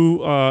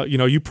you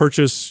you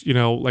purchase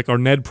like our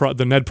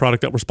the Ned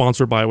product that we're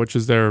sponsored by, which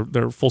is their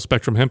full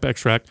spectrum hemp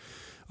extract,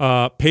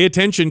 pay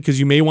attention because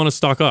you may want to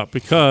stock up,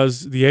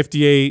 because the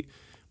FDA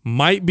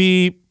might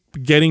be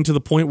getting to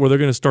the point where they're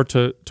going to start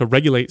to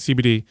regulate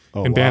CBD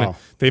and ban wow. it.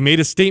 They made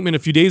a statement a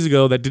few days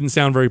ago that didn't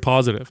sound very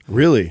positive.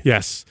 Really?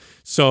 Yes.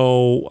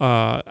 So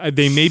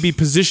they may be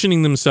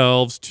positioning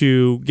themselves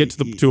to get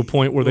to a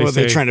point where they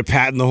say they're trying to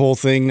patent the whole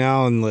thing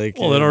now and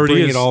Well, it already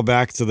bring is. it all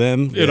back to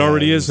them. it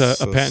already is a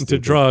so patented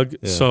stupid. drug.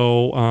 Yeah.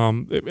 So I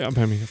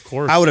mean, of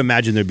course, I would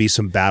imagine there'd be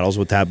some battles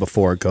with that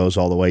before it goes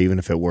all the way, even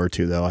if it were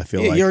to, though. I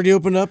feel Yeah, like you already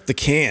opened up the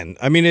can.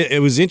 I mean,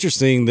 it was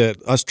interesting that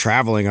us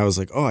traveling, I was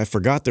like, oh, I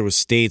forgot there was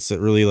states that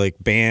really like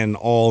ban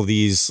all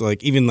these,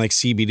 like even like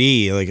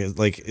CBD,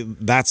 like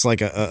that's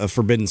like a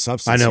forbidden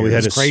substance. I know here. we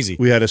had It's to crazy.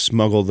 we had to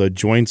smuggle the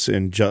joints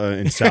in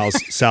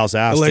Sal's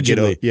ass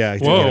Allegedly. to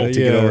get Whoa. to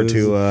get over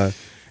to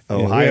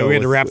Ohio. we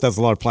had to with- wrap that with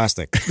a lot of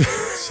plastic.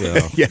 So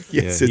Yes,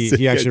 it's-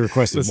 he actually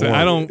requested listen, more.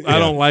 I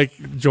don't like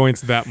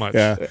joints that much.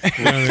 Yeah. You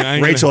know what I mean? I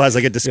ain't Rachel gonna- has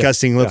like a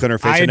disgusting look on her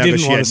face I right now, didn't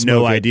because she wanna had no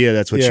smoke it. idea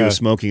that's what she Yeah. was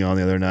smoking on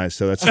the other night.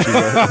 So that's she's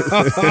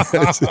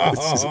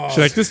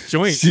like, this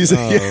joint she's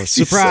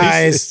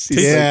surprise. tastes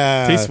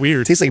Yeah. tastes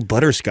weird. tastes like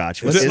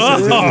butterscotch. What is it?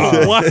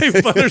 Oh, why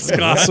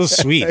butterscotch? so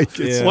sweet.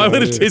 Yeah. Why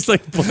would it taste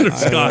like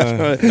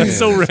butterscotch? That's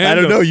so random. I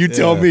don't know. You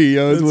tell me.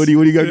 What do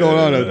you got going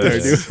on out there,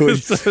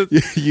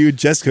 dude? You and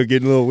Jessica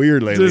getting a little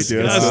weird lately,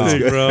 dude.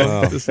 Disgusting,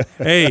 bro.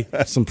 Hey,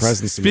 Some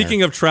presents. in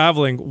speaking of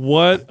traveling,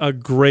 what a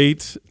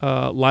great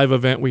live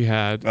event we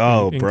had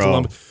in bro.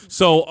 Columbus.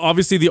 So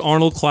obviously the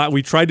Arnold Classic,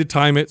 we tried to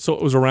time it so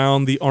it was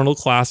around the Arnold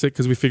Classic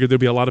because we figured there'd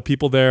be a lot of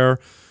people there,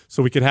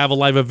 so we could have a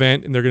live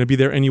event, and they're going to be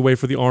there anyway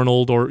for the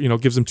Arnold, or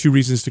gives them 2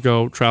 reasons to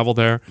go travel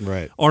there.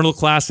 Right. Arnold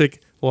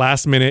Classic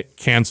last minute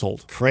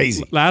canceled.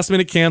 Crazy. Last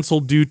minute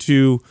canceled due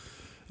to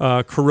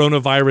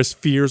coronavirus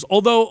fears.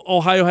 Although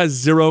Ohio has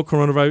 0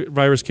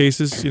 coronavirus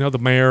cases, the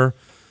mayor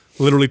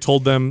literally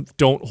told them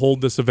don't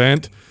hold this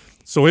event.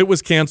 So it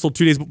was canceled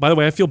 2 days. By the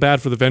way, I feel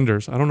bad for the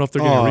vendors. I don't know if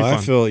they're getting a refund.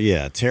 I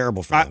feel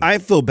terrible for them. I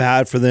feel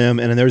bad for them,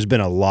 and there's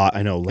been a lot.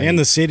 I know Lane, and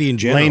the city in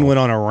general. Lane went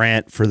on a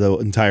rant for the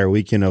entire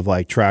weekend of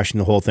like trashing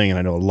the whole thing, and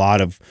I know a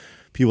lot of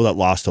people that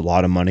lost a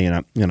lot of money, and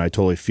I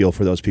totally feel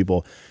for those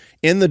people.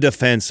 In the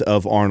defense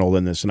of Arnold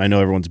in this, and I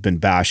know everyone's been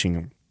bashing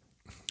him,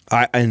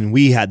 and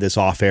we had this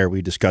off air.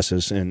 We discussed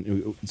this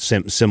in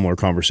similar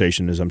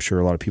conversation as I'm sure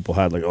a lot of people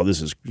had, like, oh,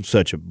 this is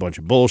such a bunch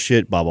of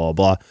bullshit, blah, blah,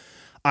 blah.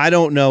 I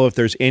don't know if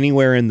there's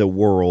anywhere in the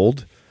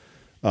world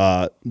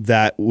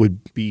that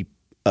would be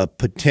a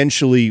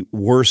potentially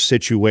worse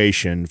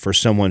situation for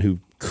someone who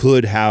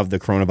could have the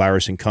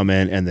coronavirus and come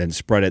in and then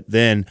spread it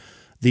than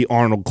the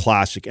Arnold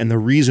Classic. And the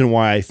reason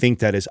why I think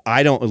that is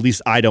I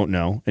don't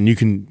know, and you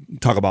can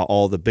talk about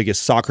all the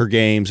biggest soccer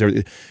games,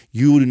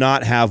 you do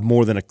not have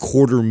more than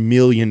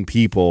 250,000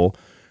 people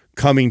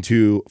coming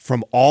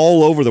from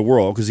all over the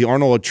world, because the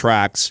Arnold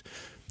attracts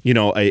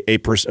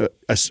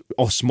a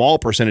small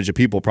percentage of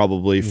people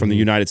probably from the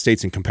United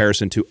States in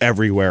comparison to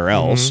everywhere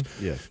else.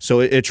 Yeah.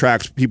 So it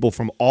attracts people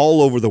from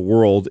all over the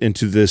world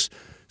into this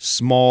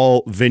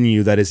small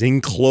venue that is in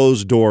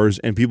closed doors,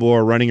 and people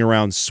are running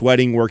around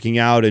sweating, working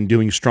out, and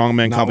doing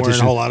strongman Not competition.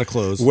 wearing a whole lot of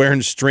clothes.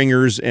 Wearing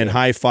stringers and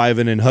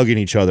high-fiving and hugging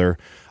each other.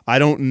 I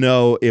don't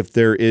know if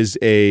there is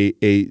a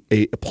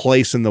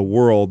place in the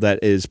world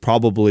that is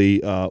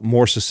probably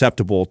more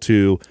susceptible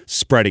to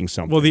spreading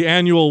something. Well, the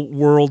annual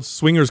World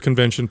Swingers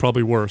Convention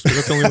probably worse. But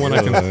that's the only one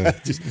I can.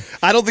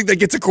 I don't think that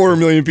gets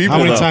 250,000 people. How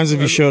many though. times have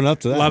you shown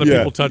up to that? A lot of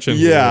people touching.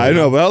 Yeah, I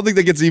know, but I don't think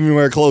that gets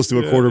anywhere close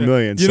to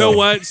 250,000. You know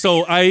what?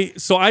 So I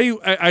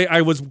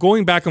was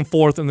going back and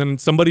forth, and then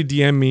somebody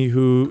DM'd me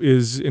who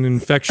is an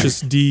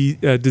infectious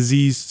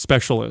disease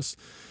specialist,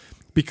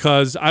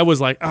 because I was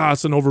like,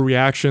 it's an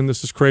overreaction.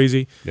 This is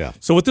crazy. Yeah.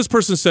 So what this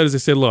person said is they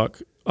said,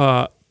 look,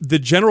 the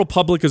general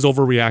public is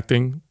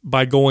overreacting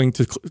by going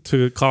to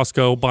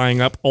Costco,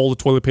 buying up all the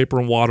toilet paper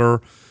and water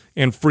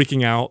and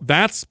freaking out.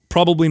 That's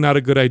probably not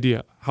a good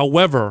idea.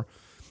 However,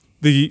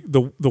 the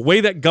way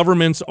that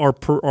governments are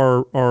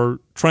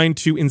trying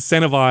to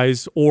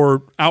incentivize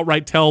or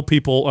outright tell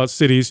people,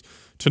 cities,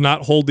 to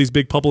not hold these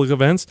big public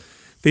events,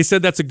 they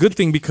said that's a good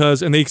thing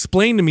because, and they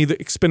explained to me the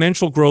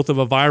exponential growth of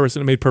a virus,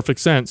 and it made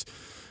perfect sense.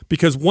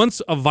 Because once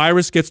a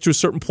virus gets to a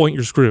certain point,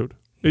 you're screwed.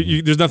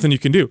 There's nothing you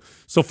can do.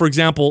 So, for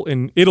example,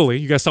 in Italy,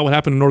 you guys saw what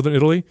happened in northern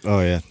Italy?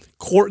 Oh, yeah.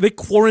 They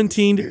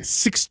quarantined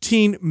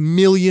 16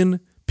 million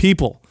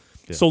people.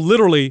 Yeah. So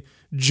literally,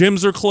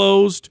 Gyms are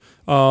closed.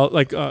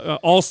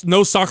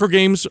 No soccer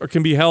games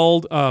can be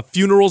held.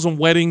 Funerals and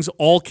weddings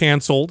all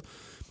canceled.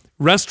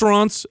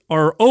 Restaurants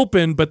are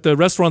open, but the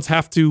restaurants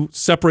have to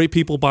separate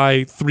people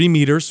by 3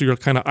 meters, so you're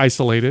kind of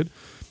isolated.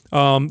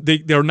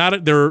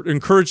 They're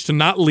encouraged to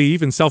not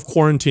leave and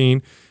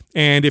self-quarantine.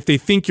 And if they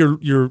think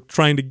you're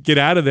trying to get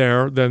out of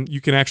there, then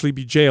you can actually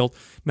be jailed.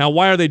 Now,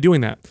 why are they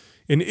doing that?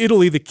 In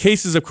Italy, the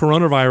cases of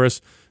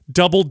coronavirus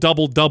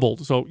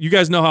doubled. So you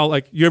guys know how,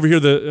 like, you ever hear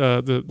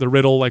the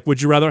riddle, like,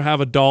 would you rather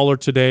have $1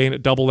 today and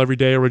it double every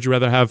day, or would you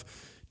rather have,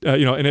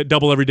 and it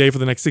double every day for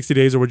the next 60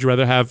 days, or would you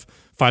rather have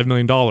 $5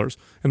 million?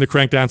 And the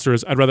correct answer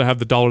is, I'd rather have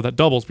the dollar that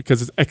doubles,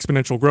 because it's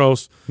exponential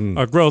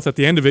growth. At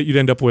the end of it, you'd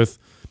end up with,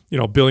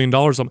 $1 billion.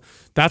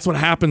 That's what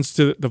happens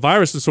to the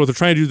virus. So what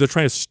they're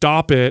trying to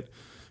stop it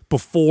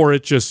before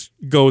it just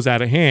goes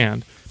out of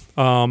hand.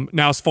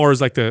 Now, as far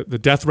as like the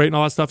death rate and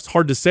all that stuff, it's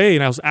hard to say.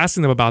 And I was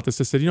asking them about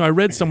this. I said, I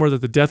read somewhere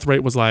that the death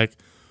rate was like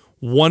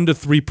 1 to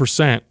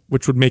 3%,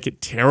 which would make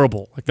it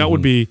terrible. Like that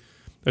would be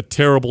a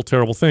terrible,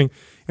 terrible thing.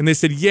 And they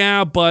said,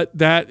 yeah, but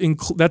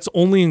that's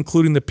only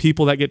including the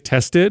people that get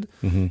tested.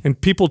 And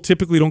people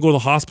typically don't go to the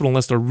hospital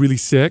unless they're really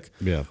sick.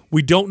 Yeah.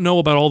 We don't know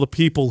about all the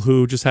people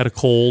who just had a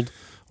cold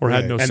or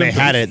had no symptoms. And they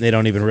had it and they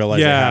don't even realize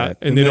they had it.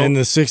 And then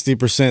the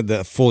 60%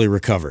 that fully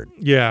recovered.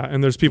 Yeah,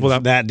 and there's people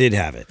that did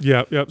have it.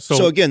 Yeah.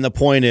 So again, the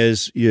point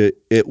is,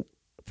 it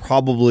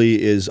probably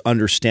is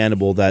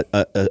understandable that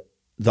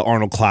the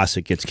Arnold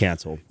Classic gets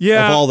canceled.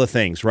 Yeah. Of all the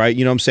things, right?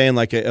 You know what I'm saying?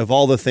 Like, of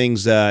all the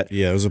things that...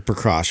 Yeah, it was a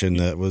precaution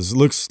that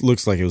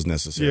looks like it was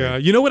necessary. Yeah.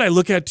 You know what I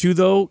look at, too,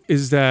 though,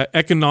 is that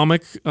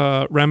economic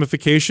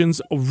ramifications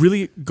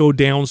really go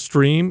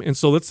downstream. And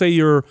so let's say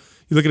you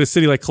look at a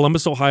city like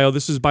Columbus, Ohio.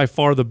 This is by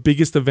far the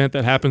biggest event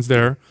that happens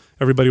there.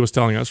 Everybody was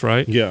telling us,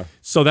 right? Yeah.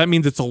 So that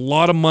means it's a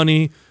lot of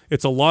money.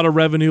 It's a lot of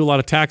revenue, a lot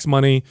of tax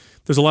money.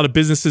 There's a lot of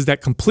businesses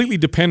that completely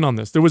depend on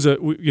this. There was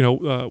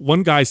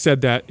one guy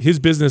said that his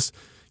business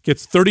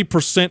gets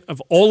 30%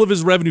 of all of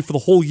his revenue for the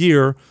whole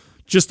year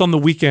just on the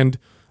weekend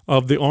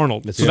of the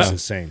Arnold. That's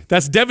insane.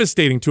 That's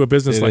devastating to a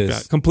business like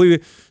that.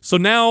 Completely. So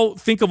now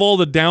think of all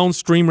the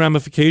downstream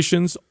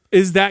ramifications.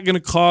 Is that going to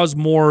cause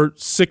more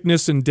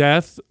sickness and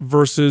death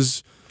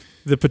versus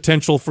the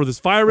potential for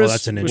this virus? Well,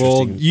 that's an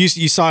interesting... Well,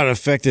 you saw it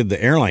affected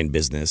the airline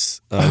business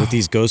with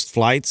these ghost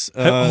flights.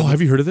 Have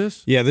you heard of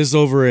this? Yeah, this is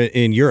over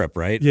in Europe,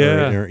 right?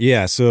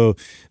 Yeah. So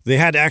they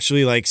had to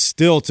actually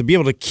still to be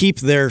able to keep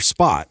their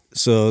spot.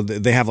 So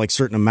they have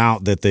certain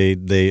amount that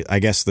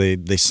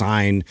they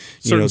sign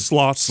certain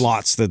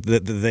slots that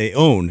they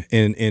own,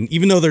 and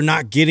even though they're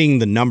not getting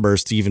the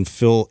numbers to even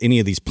fill any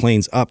of these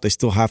planes up, they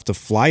still have to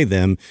fly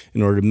them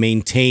in order to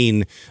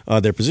maintain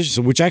their position.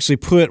 So which actually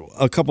put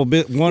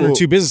one or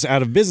two businesses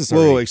out of business.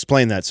 Whoa,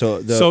 explain that. So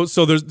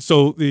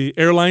the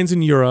airlines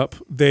in Europe,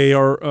 they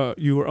are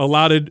you are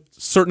allotted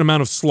certain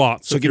amount of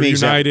slots. So give me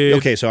United.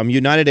 Okay, so I'm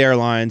United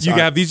Airlines. You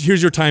have these.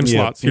 Here's your time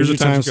slots. Here's your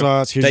time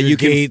slots. Here's that your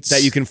gates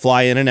that you can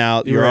fly in and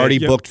out. You're already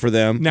booked for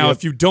them. Now,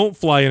 if you don't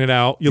fly in and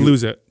out, you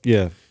lose it.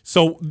 Yeah.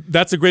 So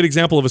that's a great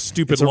example of a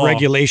stupid it's law. a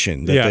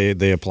regulation that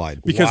they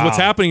applied. Because what's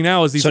happening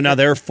now is these. So now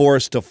they're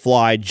forced to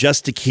fly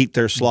just to keep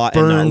their slot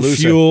burn and not lose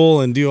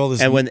fuel and do all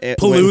this. And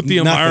pollute the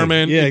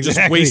environment. And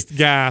just waste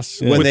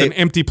gas with an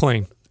empty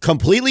plane.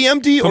 Completely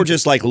empty or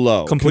just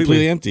low?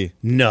 Completely empty.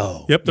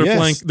 No. Yep,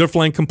 they're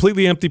flying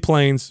completely empty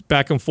planes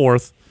back and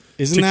forth.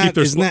 Isn't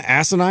that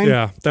asinine?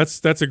 Yeah,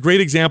 that's a great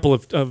example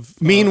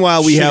of.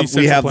 Meanwhile, we have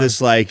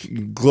this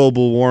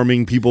global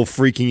warming, people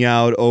freaking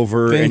out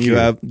over, you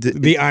have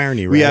the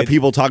irony. Right? We have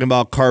people talking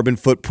about carbon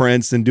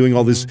footprints and doing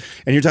all this,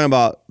 and you're talking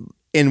about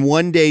in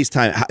one day's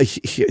time.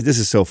 This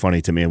is so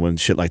funny to me when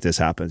shit like this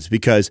happens,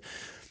 because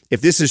if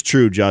this is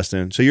true,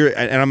 Justin, so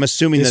and I'm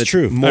assuming that it's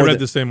true. I read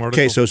the same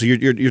article. Okay, so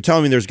you're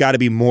telling me there's got to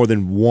be more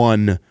than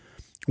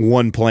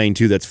one plane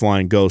too that's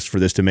flying ghosts for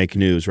this to make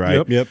news,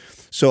 right? Yep.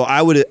 So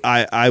I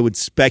would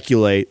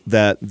speculate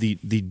that the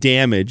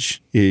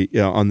damage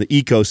on the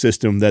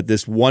ecosystem that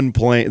this one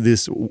plane,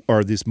 this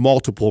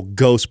multiple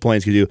ghost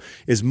planes could do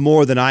is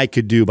more than I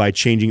could do by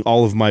changing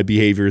all of my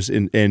behaviors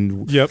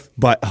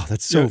But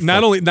that's so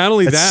not only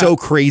that's that, so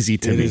crazy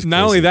to me.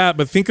 Not only that,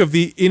 but think of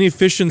the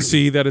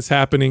inefficiency that is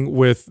happening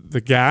with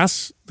the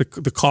gas, the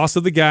cost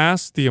of the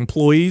gas, the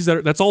employees.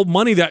 That's all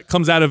money that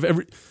comes out of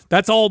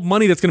that's all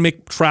money that's going to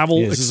make travel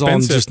expensive. This is all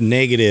just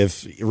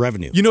negative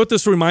revenue. You know what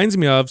this reminds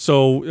me of?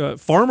 So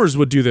farmers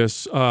would do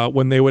this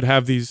when they would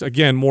have these,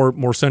 again,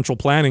 more central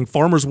planning.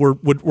 Farmers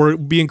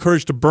would be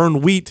encouraged to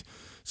burn wheat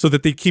so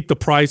that they keep the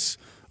price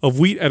of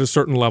wheat at a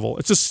certain level.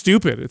 It's just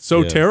stupid. It's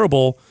so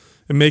terrible.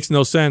 It makes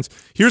no sense.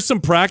 Here's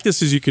some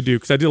practices you could do,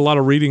 because I did a lot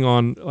of reading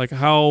on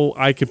how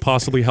I could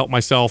possibly help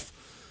myself.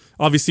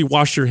 Obviously,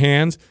 wash your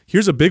hands.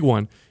 Here's a big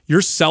one.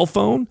 Your cell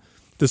phone,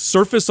 the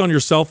surface on your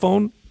cell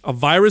phone, a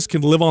virus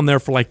can live on there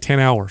for 10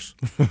 hours.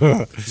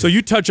 So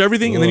you touch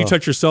everything and then you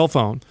touch your cell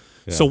phone.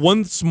 So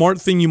one smart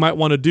thing you might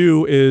want to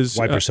do is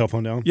Wipe your cell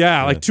phone down.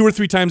 Yeah, like 2 or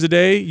 3 times a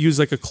day. Use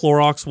like a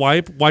Clorox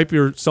wipe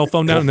your cell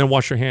phone down, and then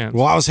wash your hands.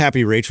 Well, I was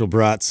happy Rachel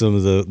brought some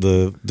of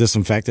the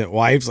disinfectant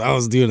wipes. I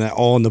was doing that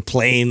all on the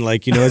plane,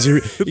 like as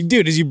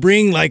you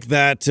bring like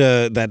that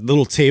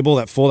little table,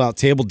 that fold out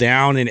table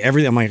down and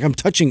everything. I'm like, I'm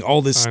touching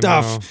all this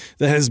stuff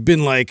that has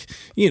been like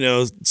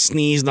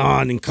sneezed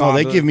on and coughed. Oh,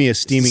 they give me a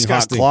steaming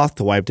hot cloth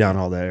to wipe down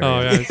all that area.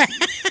 Oh yeah.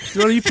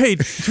 You paid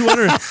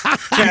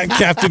 $200.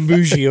 Captain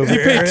Bougie over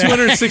here. You paid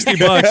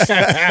 $260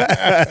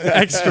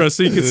 extra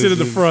so you could sit in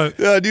the front.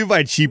 Dude,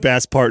 my cheap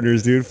ass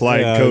partners, dude,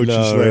 flying coach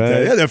and shit like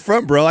that. Yeah, the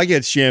front, bro. I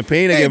get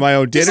champagne. I get my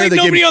own dinner. Like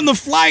nobody on the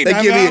flight.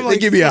 They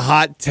give me a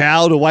hot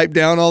towel to wipe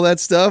down all that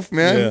stuff,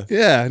 man.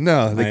 Yeah,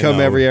 no, they come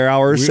every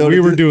hour. So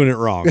we were doing it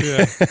wrong.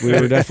 Yeah. We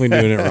were definitely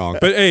doing it wrong.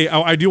 But hey,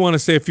 I do want to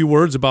say a few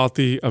words about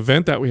the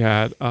event that we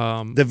had.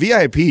 The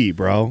VIP,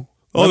 bro.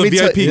 The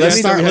VIP.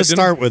 Let's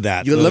start with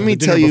that. Let me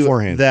tell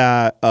you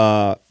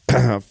that,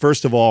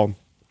 first of all,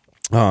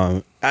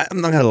 I'm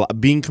not going to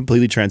being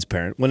completely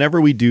transparent. Whenever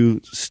we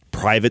do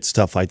private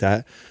stuff like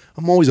that,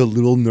 I'm always a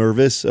little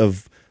nervous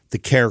of the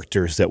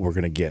characters that we're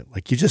going to get.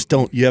 Like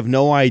you have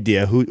no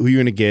idea who you're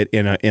going to get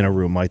in a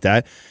room like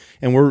that.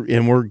 And we're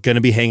going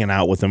to be hanging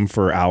out with them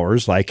for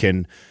hours. I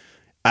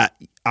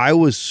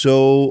was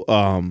so,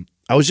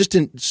 I was just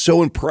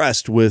so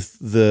impressed with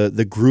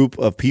the group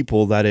of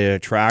people that it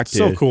attracted.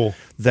 So cool.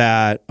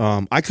 That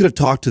I could have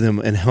talked to them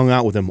and hung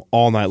out with them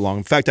all night long.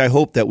 In fact, I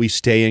hope that we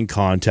stay in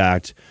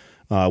contact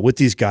with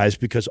these guys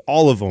because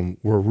all of them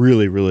were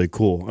really, really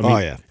cool.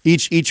 I mean,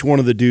 each one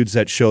of the dudes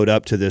that showed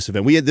up to this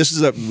event.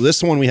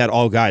 This one we had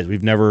all guys.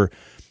 We've never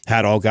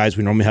had all guys.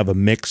 We normally have a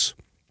mix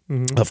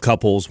of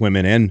couples,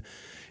 women,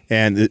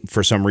 and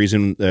for some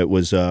reason it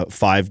was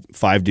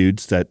five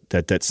dudes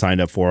that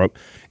signed up for it,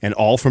 and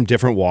all from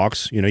different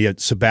walks. You had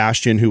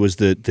Sebastian, who was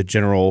the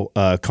general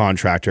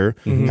contractor,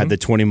 had the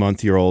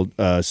 20-month-old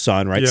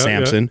son, right?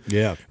 Samson,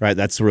 right.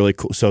 That's really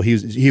cool. So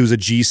he was a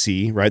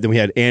GC, right? Then we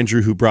had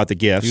Andrew, who brought the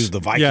gifts. He was the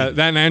Viking. Yeah,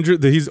 that Andrew,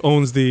 he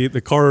owns the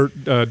car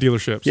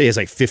dealerships. Yeah, he has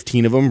like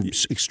 15 of them,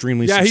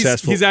 extremely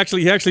successful. He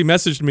actually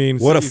messaged me. And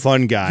what a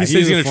fun guy! He said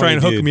he's going to try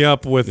and hook me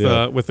up with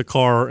the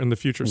car in the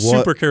future.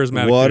 Super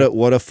charismatic.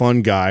 What a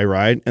fun guy,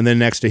 right? And then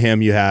next to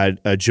him, you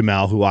had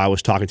Jamal, who I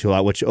was talking to a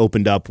lot, which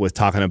opened up with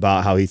talking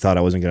about how he thought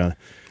I wasn't gonna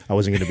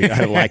be.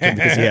 I like him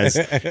because he has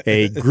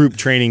a group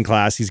training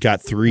class. He's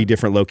got 3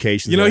 different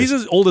locations. He's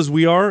as old as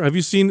we are. Have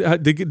you seen the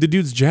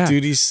dude's jacked?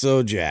 Dude, he's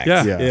so jacked.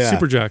 Yeah.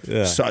 Super jacked.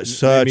 Yeah.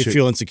 Made me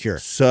feel insecure.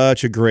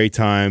 Such a great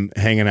time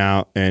hanging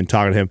out and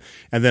talking to him.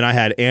 And then I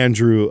had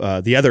Andrew,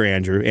 the other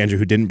Andrew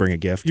who didn't bring a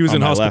gift. He was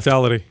in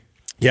hospitality. Left.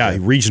 Yeah,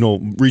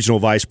 regional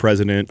vice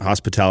president,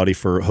 hospitality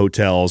for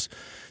hotels.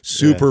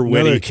 Super witty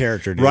another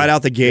character, dude. Right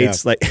out the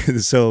gates. Like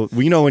so,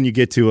 when you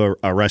get to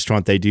a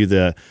restaurant, they do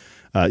the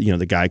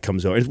guy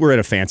comes over. We're at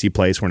a fancy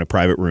place. We're in a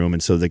private room,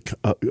 and so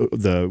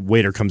the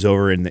waiter comes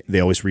over, and they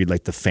always read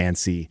like the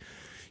fancy,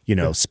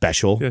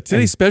 special. Yeah,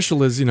 today's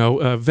special is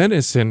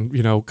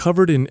venison,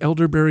 covered in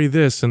elderberry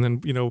this, and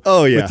then with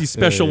the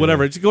special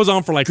whatever. It goes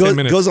on for like 10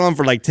 minutes. Goes on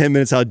for like 10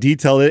 minutes. How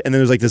detailed it, and then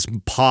there's like this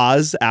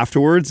pause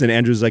afterwards, and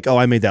Andrew's like, "Oh,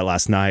 I made that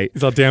last night."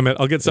 He's like, "Damn it,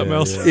 I'll get something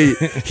else."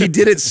 He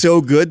did it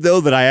so good though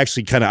that I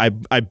actually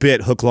I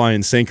bit hook, line,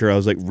 and sinker. I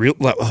was like, "Real?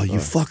 Oh, you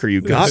fucker, you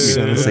got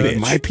me." I was like,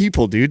 "My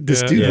people, dude.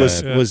 This dude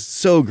was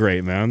so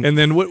great, man." And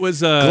then what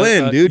was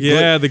Glenn, dude?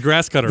 The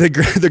grass cutter.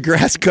 The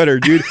grass cutter,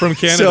 dude, from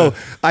Canada. So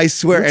I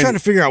swear, we're trying to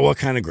figure out what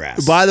kind of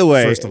grass. By the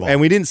way, first of all, and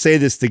we didn't say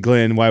this to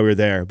Glenn while we were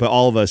there, but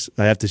all of us,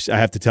 I have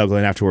to tell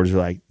Glenn afterwards. We're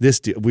like, this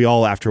dude, we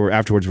all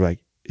afterwards were like,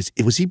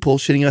 was he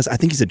bullshitting us? I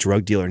think he's a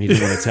drug dealer and he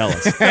didn't want to tell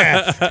us.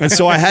 And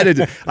so I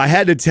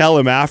had to tell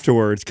him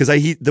afterwards because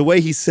the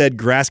way he said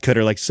grass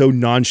cutter, like so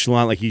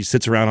nonchalant, like he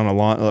sits around on a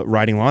lawn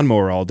riding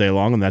lawnmower all day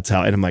long, and that's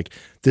how. And I'm like,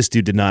 this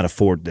dude did not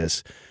afford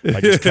this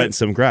by just cutting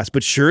some grass.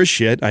 But sure as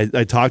shit,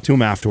 I talked to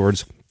him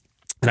afterwards,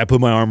 and I put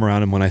my arm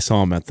around him when I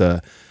saw him at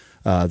the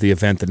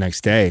event the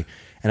next day.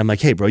 And I'm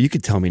like, hey, bro, you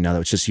could tell me now that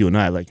it's just you and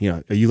I. Like,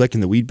 are you like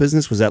in the weed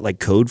business? Was that like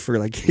code for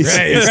like? He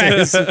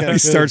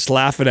starts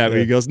laughing at me.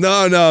 He goes,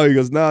 no. He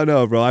goes,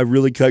 no, bro. I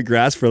really cut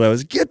grass for that. I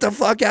was like, get the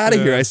fuck out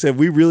of here. I said,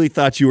 we really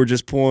thought you were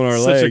just pulling our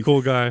leg. Such a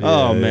cool guy.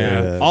 Oh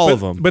man, all of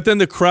them. But then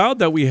the crowd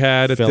that we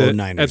had at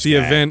the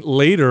event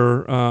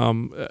later,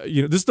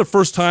 this is the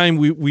first time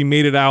we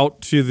made it out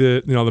to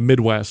the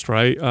Midwest,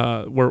 right?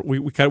 Where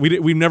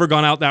we've never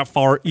gone out that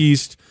far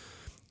east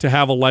to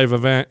have a live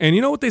event. And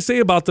you know what they say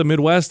about the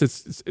Midwest?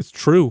 It's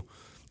true.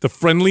 The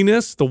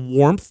friendliness, the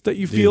warmth that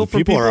you feel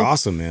from people. People are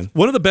awesome, man.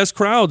 One of the best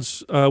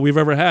crowds we've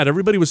ever had.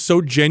 Everybody was so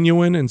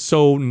genuine and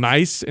so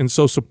nice and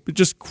so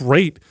just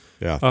great.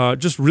 Yeah.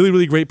 Just really,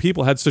 really great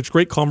people. Had such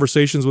great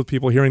conversations with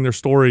people, hearing their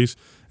stories.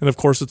 And of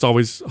course, it's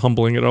always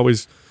humbling. It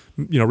always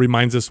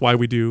reminds us why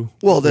we do.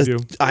 Well,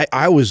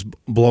 I was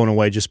blown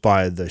away just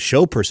by the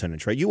show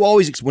percentage, right? You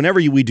always, whenever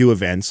we do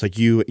events, like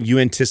you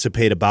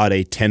anticipate about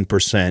a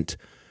 10%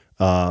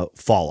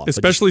 fall off.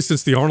 Especially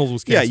since the Arnold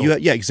was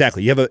canceled. Yeah,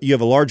 exactly. You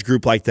have a large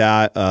group like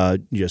that,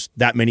 just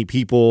that many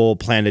people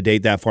plan a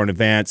date that far in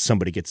advance.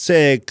 Somebody gets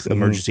sick,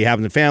 emergency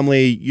happens in the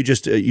family. You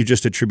just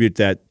attribute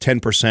that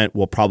 10%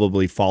 will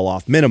probably fall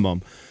off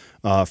minimum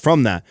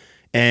from that.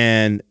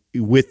 And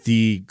with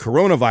the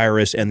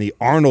coronavirus and the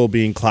Arnold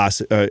being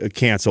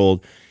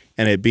canceled,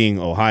 and it being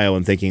Ohio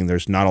and thinking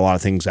there's not a lot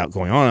of things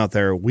going on out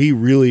there, we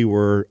really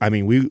were. I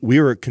mean,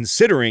 we were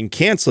considering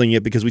canceling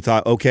it because we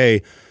thought,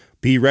 okay,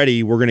 be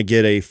ready. We're going to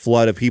get a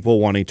flood of people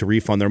wanting to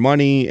refund their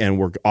money, and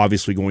we're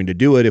obviously going to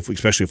do it,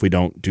 especially if we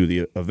don't do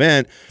the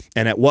event.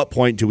 And at what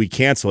point do we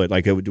cancel it?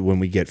 Like when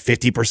we get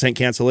 50%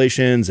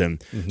 cancellations,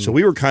 and so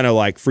we were kind of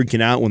like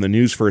freaking out when the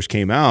news first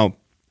came out,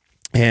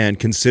 and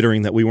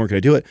considering that we weren't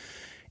going to do it.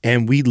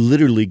 And we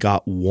literally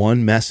got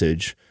one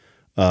message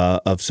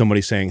of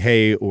somebody saying,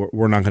 "Hey,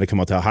 we're not going to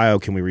come out to Ohio.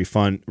 Can we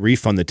refund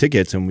the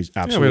tickets?" And we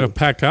absolutely we had a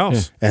packed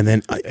house. And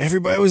then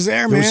everybody was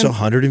there, man. There was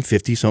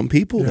 150 something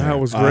people there. That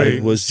was great.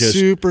 It was just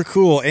super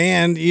cool.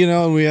 And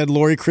we had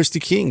Lori Christie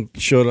King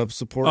showed up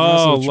supporting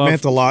us, which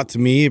meant a lot to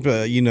me.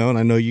 But and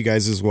I know you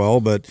guys as well.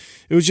 But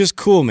it was just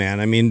cool, man.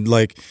 I mean,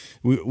 like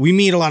we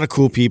meet a lot of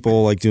cool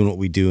people, like doing what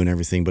we do and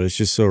everything. But it's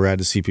just so rad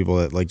to see people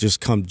that like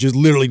just come, just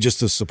literally just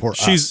to support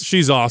us.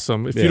 She's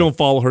awesome. If you don't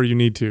follow her, you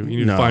need to. You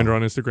need to find her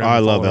on Instagram. I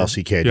love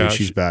LCK. Dude.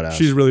 She's badass.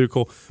 She's really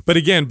cool. But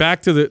again,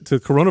 back to the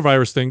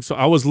coronavirus thing. So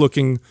I was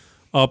looking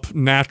up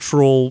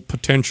natural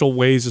potential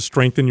ways to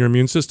strengthen your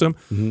immune system.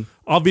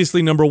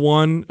 Obviously, number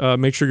one,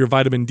 make sure your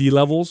vitamin D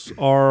levels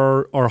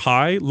are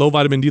high. Low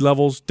vitamin D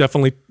levels,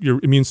 definitely your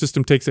immune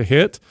system takes a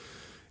hit.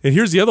 And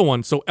here's the other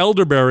one. So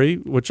elderberry,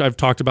 which I've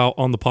talked about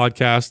on the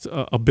podcast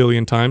a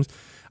billion times.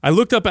 I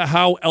looked up at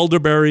how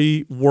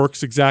elderberry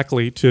works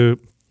exactly to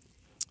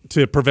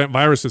prevent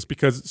viruses,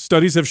 because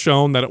studies have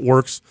shown that it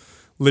works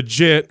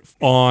legit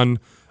on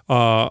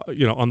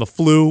the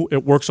flu.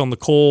 It works on the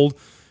cold.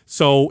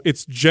 So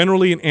it's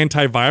generally an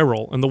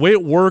antiviral. And the way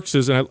it works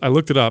is, and I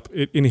looked it up,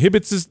 it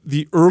inhibits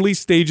the early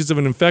stages of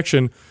an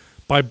infection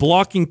by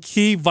blocking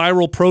key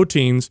viral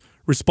proteins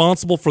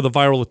responsible for the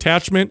viral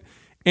attachment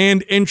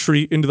and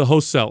entry into the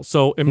host cell.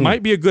 So it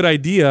might be a good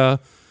idea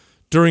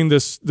during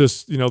this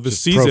season,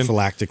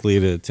 prophylactically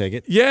to take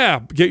it.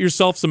 Yeah, get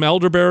yourself some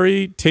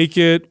elderberry, take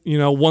it,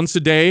 once a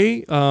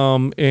day,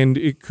 and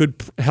it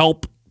could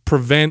help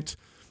prevent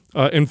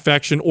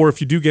infection, or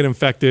if you do get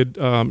infected,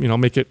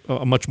 make it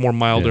a much more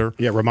milder.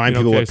 Yeah, remind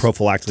people what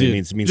prophylactically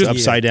means. It means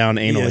upside down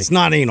anally. Yeah, it's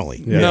not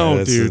anally. Yeah.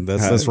 No, dude.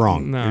 That's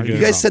wrong. No, you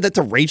guys said that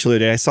to Rachel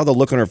today. I saw the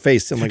look on her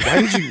face. I'm like,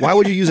 why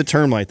would you use a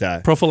term like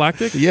that?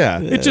 Prophylactic? Yeah.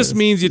 It just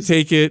means you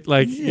take it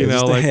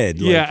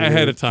ahead.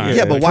 ahead of time.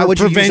 Yeah, but why would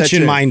you use that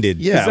prevention minded?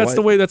 Yeah,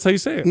 that's how you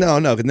say it. No,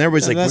 and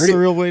everybody's like, that's the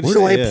real way to where say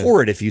do I it.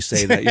 pour it if you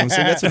say that? You know what I'm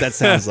saying? That's what that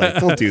sounds like.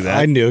 Don't do that.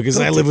 I knew, because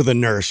I live with a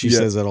nurse. She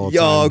says that all the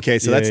time. Oh, okay,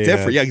 so that's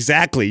different. Yeah,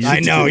 exactly. I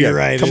know, you're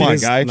right. Come on,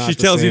 guy. She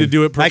tells you to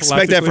do it I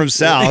prophylactically. expect that from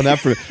Sal,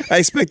 I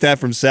expect that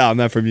from Sal,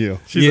 not from you.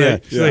 She's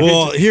like,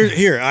 well,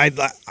 here,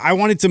 I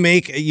wanted to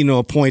make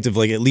a point of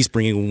like at least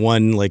bringing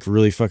one like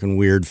really fucking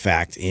weird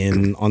fact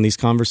in on these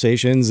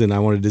conversations, and I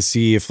wanted to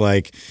see if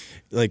like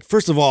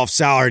first of all, if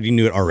Sal already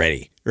knew it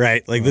already.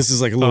 Right, like this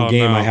is like a little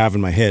game I have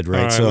in my head,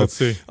 right? All right, let's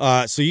see.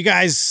 So you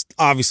guys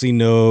obviously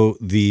know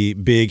the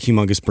big,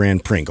 humongous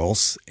brand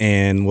Pringles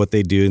and what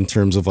they do in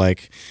terms of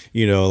like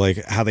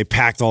how they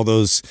packed all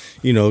those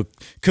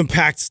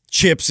compact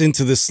chips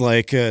into this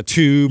like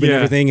tube and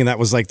everything, and that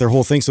was like their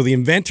whole thing. So the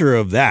inventor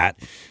of that.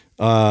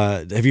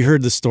 Have you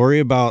heard the story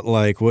about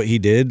like what he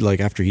did like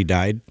after he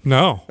died?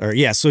 No.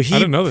 So I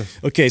didn't know this.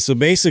 Okay, so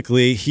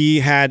basically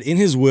he had in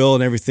his will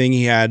and everything,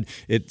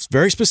 it's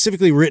very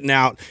specifically written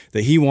out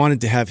that he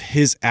wanted to have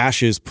his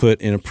ashes put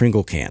in a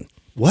Pringle can.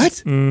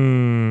 What?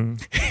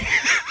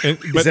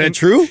 Is that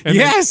true?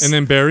 Yes. And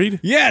then buried?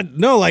 Yeah,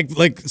 no,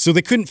 like so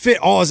they couldn't fit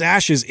all his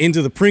ashes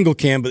into the Pringle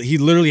can, but he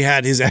literally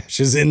had his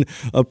ashes in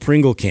a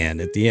Pringle can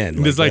at the end.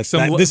 This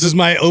is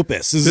my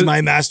opus. This is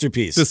my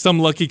masterpiece. Does some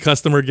lucky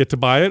customer get to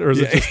buy it, or is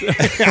it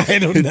just? I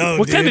don't know.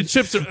 What kind of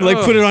chips are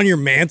put it on your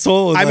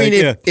mantle? I mean,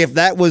 if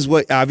that was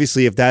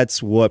if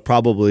that's what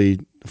probably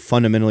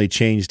fundamentally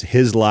changed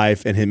his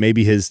life and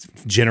maybe his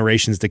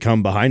generations to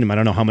come behind him. I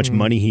don't know how much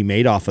money he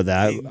made off of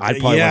that. I'd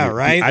probably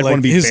I'd want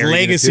to be his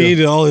legacy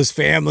to all his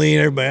family and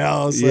everybody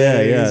else.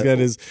 Yeah. He's got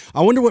his. I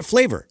wonder what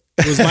flavor.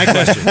 Was my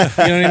question. You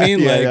know what I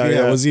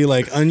mean? Was he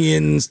like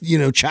onions,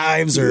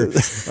 chives, or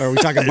are we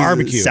talking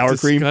barbecue? Sour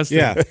cream? Disgusting.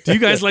 Yeah. Do you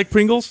guys like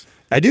Pringles?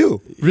 I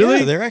do. Really?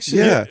 Yeah, they're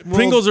actually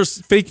Pringles are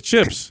fake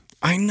chips.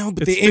 I know,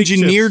 but It's they fake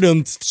engineered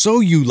chips. them so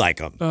you like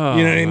them. You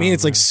know what I mean?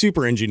 It's like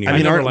super engineered. I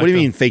mean, never what do you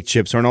liked mean fake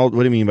chips, Arnold?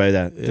 What do you mean by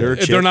that?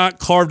 They're not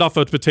carved off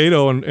a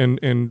potato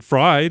and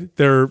fried.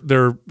 They're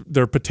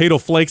potato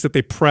flakes that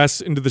they press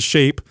into the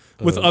shape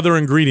with other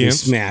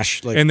ingredients. They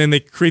smash. And then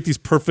they create these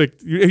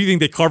perfect. You think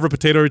they carve a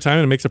potato every time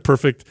and it makes a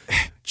perfect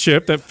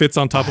chip that fits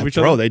on top of each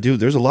other. Bro, they do.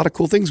 There's a lot of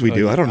cool things we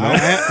do. I don't know. I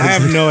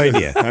have no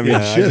idea. I mean,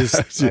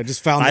 I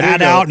just found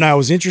that out, and I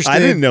was interested. I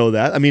didn't know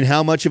that. I mean,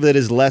 how much of it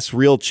is less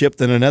real chip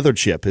than another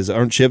chip?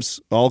 Aren't chips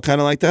all kind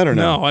of like that, or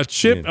no? No,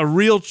 a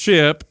real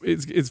chip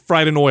is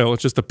fried in oil.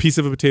 It's just a piece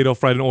of a potato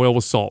fried in oil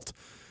with salt.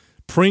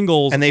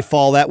 Pringles. And they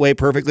fall that way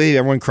perfectly?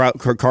 Everyone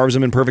carves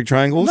them in perfect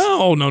triangles?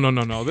 No.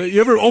 You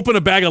ever open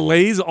a bag of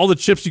Lay's? All the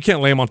chips, you can't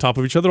lay them on top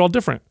of each other. They're all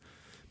different.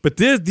 But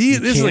this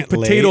is like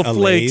potato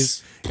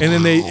flakes, and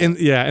then they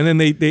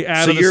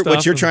add other stuff.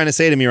 What you're trying to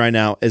say to me right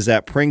now is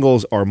that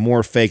Pringles are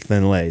more fake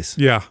than Lay's.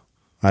 Yeah.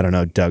 I don't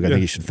know, Doug. I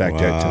think you should fact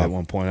check to that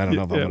one point. I don't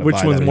know if I'm going to which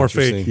buy one's that. more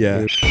fake?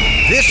 Yeah.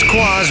 This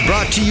quaz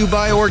brought to you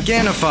by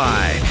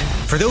Organifi.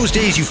 For those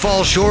days you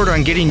fall short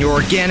on getting your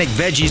organic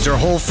veggies or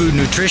whole food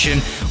nutrition,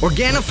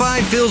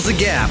 Organifi fills the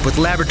gap with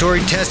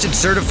laboratory-tested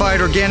certified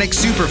organic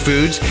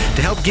superfoods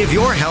to help give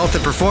your health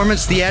and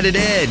performance the added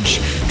edge.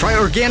 Try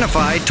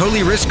Organifi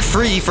totally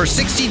risk-free for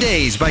 60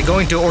 days by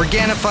going to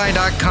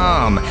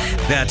Organifi.com.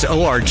 That's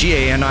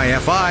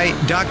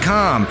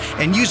ORGANIFI.com.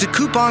 And use the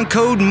coupon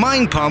code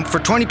MINDPUMP for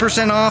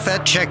 20% off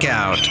at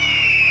checkout.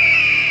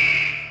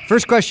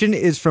 First question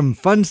is from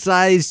Fun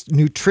Sized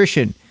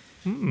Nutrition.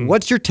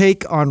 What's your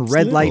take on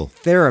red light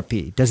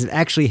therapy? Does it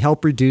actually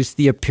help reduce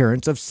the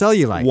appearance of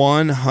cellulite?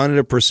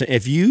 100%.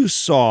 If you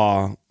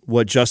saw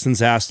what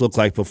Justin's ass looked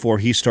like before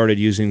he started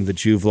using the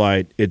Juve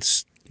light,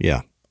 it's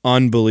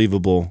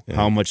unbelievable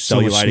how much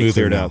cellulite he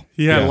cleared out.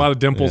 He had a lot of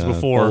dimples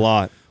before. A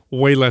lot.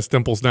 Way less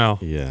dimples now.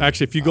 Yeah.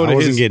 Actually, if you go to I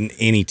wasn't getting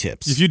any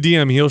tips. If you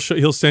DM,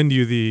 he'll send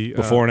you the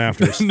before and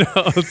afters. No,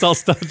 it's all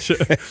stuff.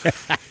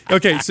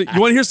 Okay, so you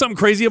want to hear something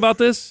crazy about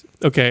this?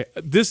 Okay,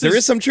 there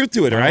is some truth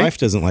to it, My right? wife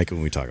doesn't like it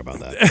when we talk about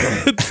that.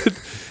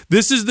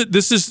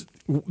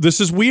 This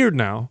is weird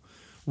now.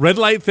 Red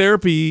light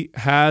therapy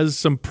has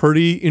some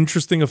pretty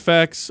interesting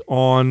effects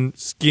on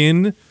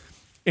skin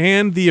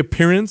and the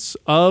appearance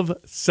of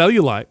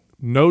cellulite.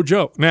 No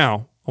joke.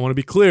 Now, I want to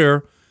be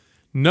clear.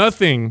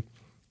 Nothing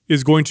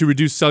is going to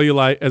reduce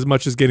cellulite as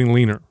much as getting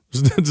leaner.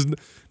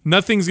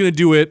 Nothing's going to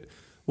do it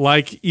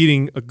like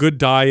eating a good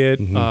diet,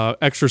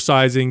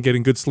 exercising,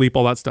 getting good sleep,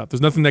 all that stuff.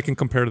 There's nothing that can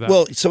compare to that.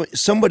 Well, so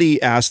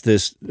somebody asked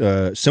this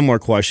similar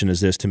question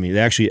as this to me. They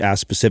actually asked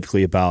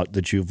specifically about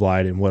the Juve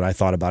light and what I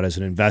thought about as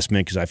an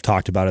investment because I've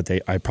talked about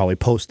it. I probably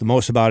post the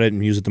most about it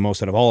and use it the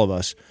most out of all of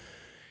us.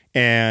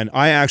 And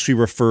I actually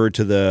referred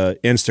to the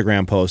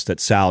Instagram post that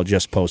Sal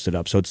just posted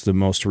up. So it's the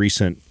most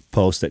recent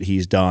post that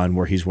he's done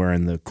where he's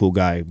wearing the cool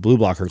guy blue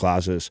blocker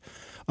glasses.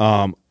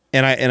 And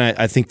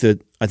I think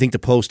the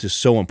post is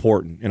so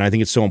important, and I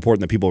think it's so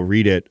important that people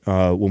read it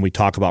when we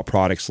talk about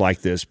products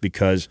like this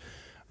because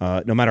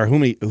no matter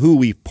who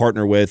we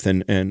partner with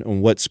and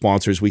what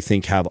sponsors we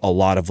think have a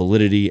lot of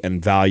validity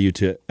and value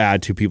to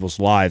add to people's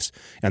lives,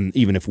 and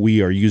even if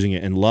we are using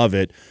it and love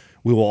it,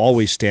 we will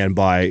always stand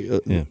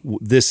by.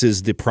 This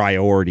is the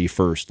priority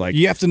first. Like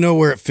you have to know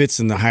where it fits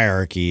in the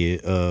hierarchy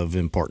of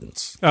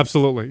importance.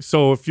 Absolutely.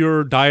 So if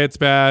your diet's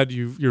bad,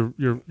 you're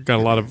got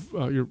a lot of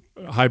your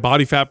high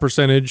body fat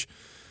percentage.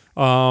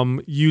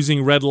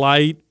 Using red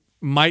light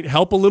might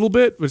help a little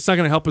bit, but it's not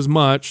going to help as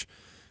much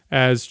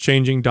as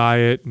changing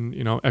diet and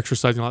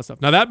exercising, all that stuff.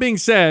 Now that being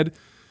said,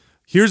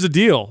 here's the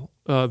deal.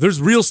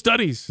 There's real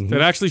studies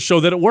that actually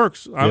show that it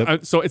works.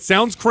 Yep. So it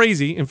sounds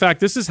crazy. In fact,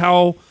 this is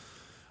how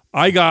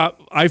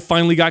I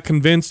finally got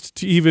convinced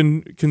to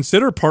even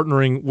consider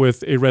partnering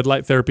with a red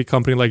light therapy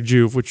company like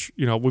Juve, which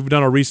we've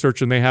done our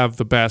research and they have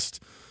the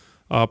best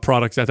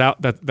products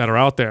that are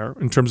out there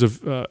in terms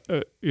of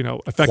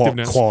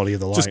effectiveness, quality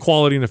of the light, just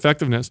quality and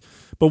effectiveness.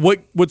 But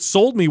what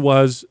sold me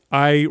was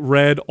I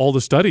read all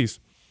the studies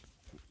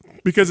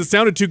because it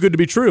sounded too good to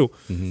be true.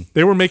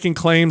 They were making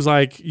claims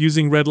like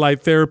using red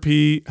light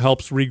therapy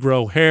helps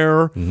regrow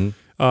hair.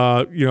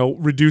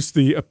 Reduce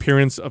the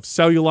appearance of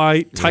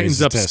cellulite,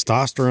 tightens up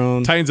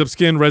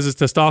skin, raises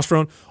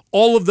testosterone.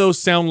 All of those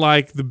sound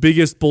like the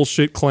biggest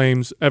bullshit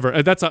claims ever.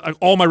 And that's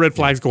all my red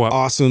flags go up.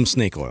 Awesome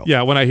snake oil.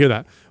 Yeah, when I hear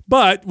that.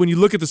 But when you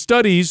look at the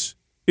studies,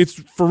 it's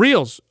for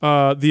reals.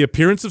 The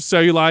appearance of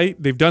cellulite,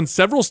 they've done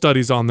several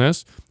studies on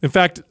this. In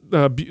fact,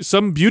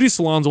 some beauty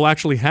salons will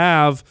actually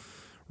have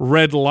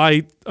red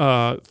light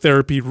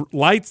therapy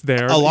lights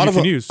there. A lot of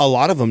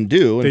them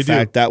do. In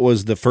fact, that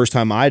was the first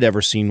time I'd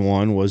ever seen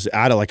one was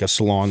at a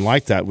salon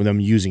like that with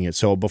them using it.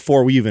 So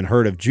before we even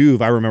heard of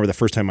Juve, I remember the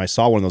first time I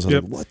saw one of those, I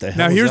was like, what the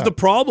hell? Now here's the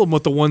problem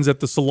with the ones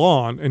at the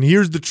salon, and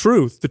here's the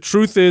truth. The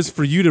truth is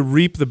for you to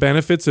reap the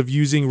benefits of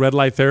using red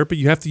light therapy,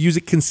 you have to use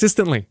it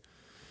consistently.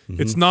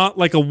 It's not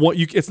like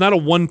it's not a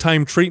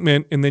one-time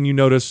treatment and then you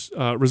notice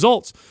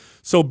results.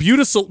 So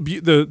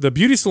the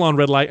beauty salon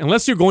red light,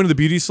 unless you're going to the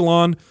beauty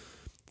salon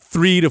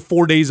 3 to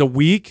 4 days a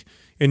week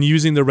and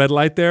using the red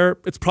light there,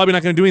 it's probably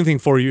not going to do anything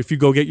for you if you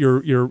go get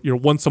your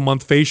once a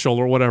month facial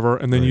or whatever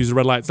and then use the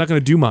red light. It's not going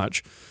to do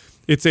much.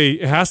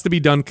 It has to be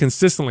done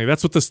consistently.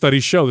 That's what the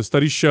studies show. The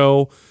studies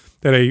show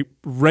that a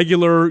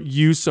regular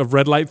use of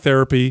red light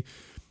therapy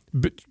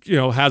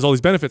has all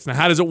these benefits. Now,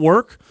 how does it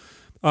work?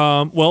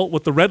 Well,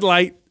 what the red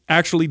light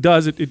actually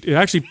does, it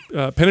actually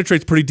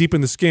penetrates pretty deep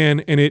in the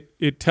skin, and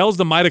it tells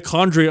the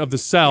mitochondria of the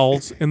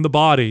cells in the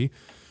body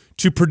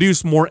to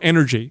produce more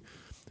energy.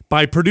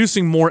 By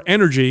producing more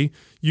energy,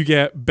 you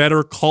get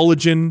better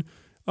collagen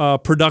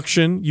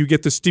production. You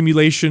get the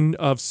stimulation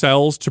of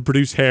cells to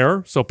produce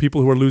hair. So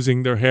people who are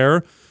losing their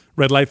hair,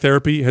 red light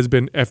therapy has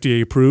been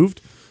FDA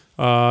approved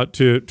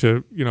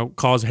to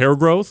cause hair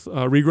growth,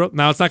 regrowth.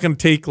 Now it's not going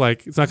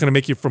to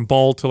make you from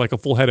bald to like a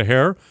full head of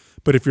hair.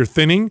 But if you're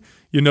thinning,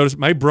 you notice.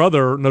 My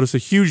brother noticed a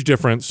huge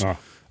difference.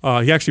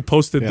 He actually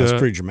posted That's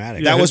pretty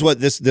dramatic. That was what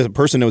the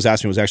person that was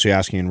asking was actually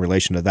asking in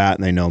relation to that,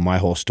 and they know my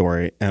whole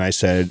story. And I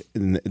said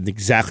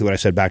exactly what I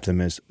said back to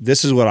them is,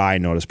 this is what I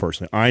noticed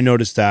personally. I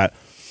noticed that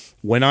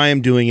when I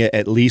am doing it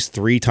at least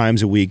 3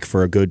 times a week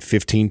for a good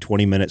 15,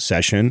 20-minute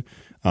session,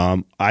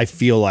 I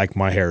feel like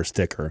my hair is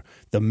thicker.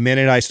 The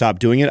minute I stop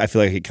doing it, I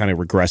feel like it kind of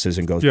regresses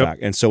and goes back.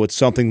 And so it's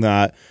something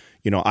that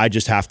I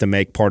just have to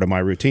make part of my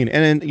routine.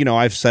 And then,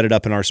 I've set it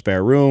up in our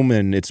spare room,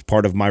 and it's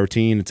part of my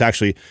routine. It's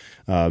actually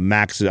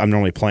Max. I'm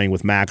normally playing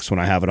with Max when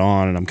I have it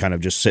on, and I'm kind of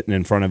just sitting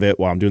in front of it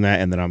while I'm doing that.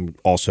 And then I'm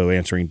also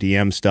answering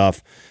DM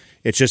stuff.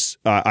 It's just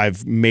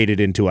I've made it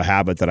into a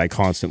habit that I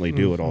constantly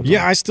do it all the time.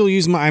 Yeah, I still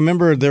use I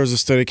remember there was a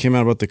study that came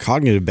out about the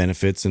cognitive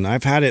benefits, and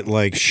I've had it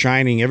like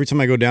shining every time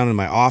I go down in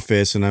my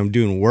office and I'm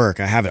doing work.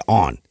 I have it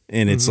on,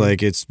 and it's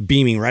like it's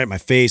beaming right at my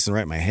face and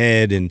right at my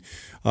head, and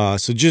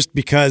so just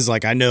because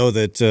like I know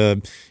that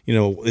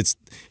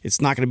it's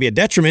not going to be a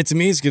detriment to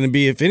me, it's going to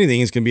be, if anything,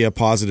 it's going to be a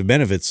positive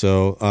benefit.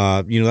 So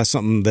that's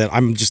something that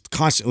I'm just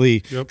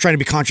constantly trying to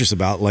be conscious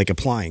about, like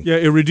applying. Yeah,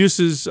 it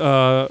reduces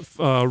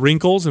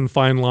wrinkles and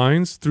fine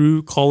lines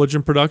through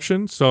collagen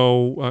production.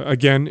 So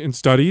again, in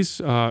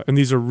studies, and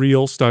these are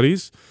real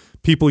studies,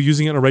 people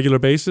using it on a regular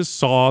basis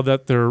saw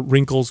that their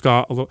wrinkles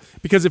got a little,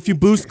 because if you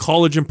boost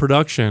collagen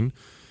production,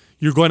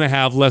 you're going to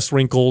have less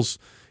wrinkles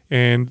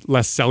and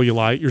less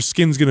cellulite. Your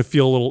skin's going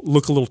to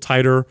look a little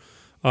tighter,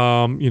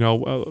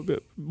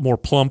 more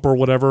plump or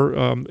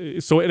whatever.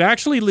 So it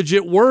actually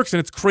legit works, and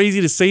it's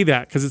crazy to say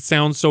that because it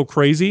sounds so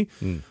crazy.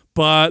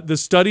 But the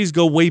studies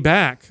go way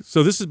back.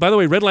 So this is, by the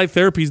way, red light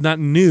therapy is not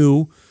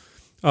new.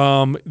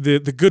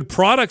 The good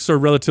products are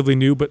relatively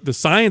new, but the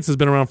science has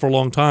been around for a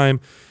long time.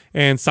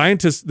 And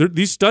scientists,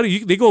 these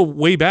studies, they go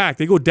way back.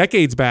 They go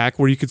decades back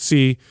where you could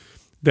see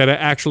that it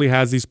actually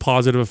has these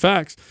positive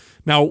effects.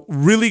 Now,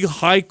 really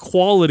high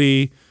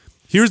quality,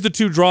 here's the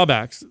 2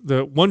 drawbacks.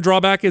 The one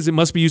drawback is it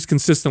must be used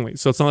consistently.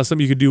 So it's not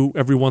something you could do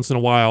every once in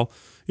a while.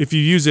 If you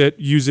use it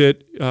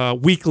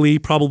weekly,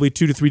 probably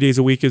 2 to 3 days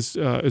a week is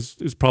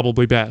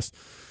probably best.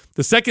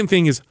 The second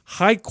thing is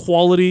high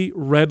quality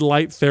red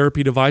light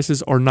therapy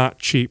devices are not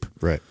cheap.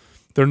 Right.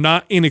 They're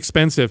not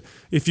inexpensive.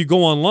 If you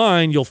go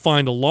online, you'll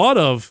find a lot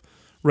of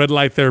red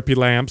light therapy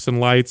lamps and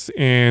lights,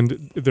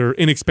 and they're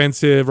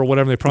inexpensive or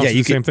whatever. They promise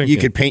the same thing. You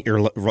could paint your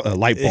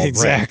light bulb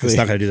exactly. red. It's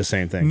not going to do the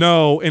same thing.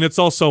 No, and it's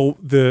also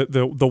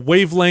the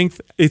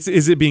wavelength.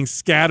 Is it being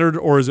scattered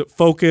or is it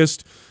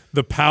focused?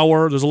 The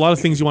power. There's a lot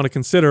of things you want to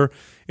consider.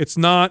 It's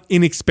not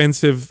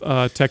inexpensive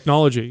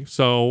technology.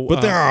 So,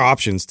 but there are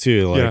options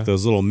too, like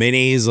those little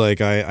minis. Like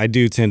I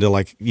do tend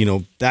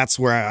to that's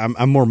where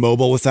I'm more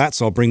mobile with that.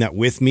 So I'll bring that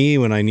with me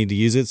when I need to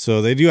use it.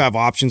 So they do have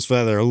options for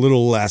that. They're a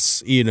little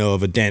less,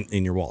 of a dent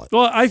in your wallet.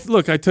 Well, I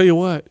tell you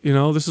what,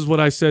 this is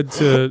what I said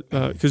to,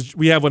 because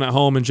we have one at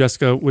home and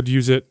Jessica would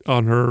use it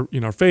on her,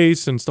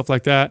 face and stuff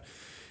like that.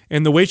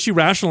 And the way she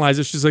rationalized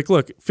it, she's like,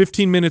 look,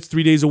 15 minutes,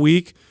 3 days a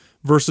week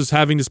versus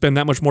having to spend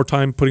that much more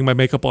time putting my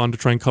makeup on to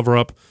try and cover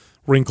up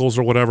wrinkles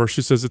or whatever.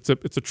 She says it's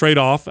a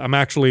trade-off. I'm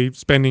actually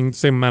spending the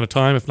same amount of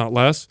time, if not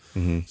less.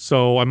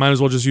 So I might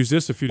as well just use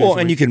this a few days a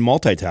week. You can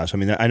multitask. I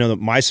mean, I know that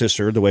my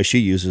sister, the way she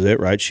uses it,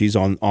 right? She's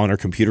on her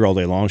computer all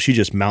day long. She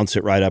just mounts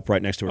it right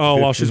next to her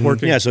computer. While she's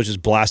working. Yeah, so it's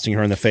just blasting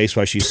her in the face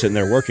while she's sitting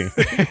there working.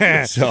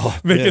 So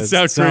make it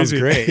sound crazy. Sounds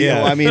great.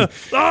 Yeah.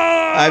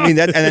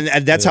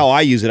 That's how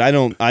I use it. I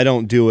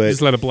don't do it.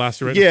 Just let it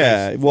blast you right in the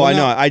face. Well, I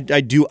know.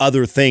 I do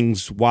other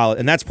things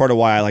and that's part of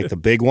why I like the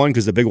big one,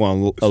 because the big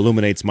one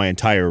illuminates my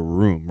entire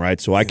room, right?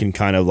 So I can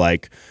kind of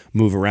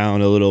move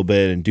around a little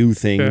bit and do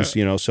things,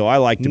 so I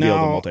like to be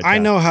able to multitask. I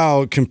know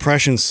how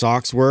compression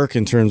socks work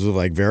in terms of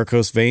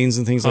varicose veins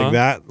and things like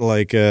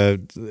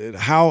that.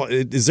 How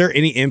is there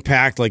any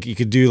impact? You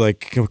could do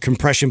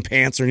compression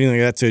pants or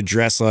anything like that to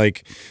address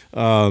what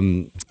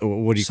do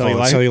you call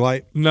it?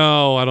 Cellulite?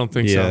 No, I don't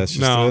think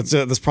so.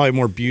 That's probably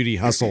more beauty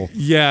hustle.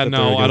 Yeah,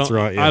 no,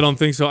 I don't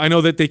think so. I know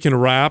that they can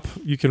wrap.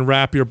 You can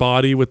wrap your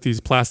body with these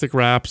plastic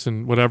wraps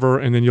and whatever,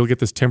 and then you'll get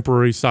this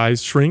temporary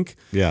size shrink.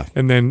 Yeah,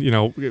 and then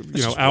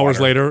hours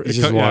later, it's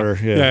just water.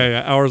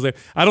 Yeah, hours later.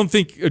 I don't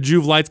think a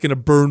Joovv light's going to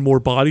burn more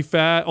body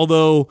fat,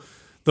 although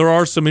there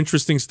are some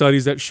interesting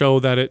studies that show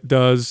that it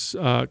does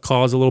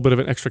cause a little bit of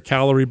an extra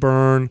calorie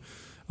burn.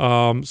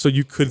 So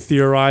you could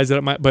theorize that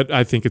it might, but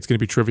I think it's going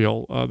to be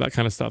trivial, that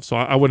kind of stuff. So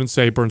I wouldn't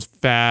say it burns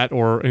fat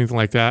or anything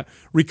like that.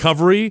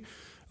 Recovery,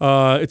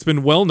 it's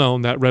been well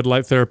known that red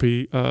light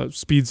therapy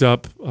speeds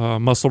up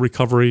muscle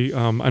recovery.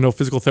 I know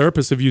physical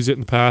therapists have used it in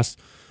the past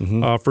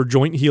for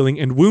joint healing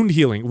and wound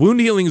healing. Wound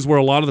healing is where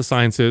a lot of the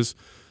science is.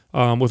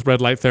 with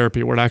red light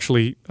therapy, where it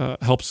actually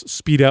helps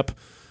speed up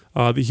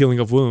the healing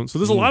of wounds. So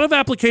there's a lot of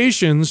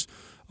applications,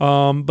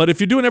 but if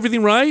you're doing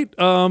everything right,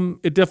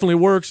 it definitely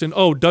works. And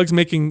Doug's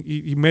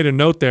he made a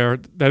note there.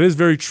 That is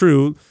very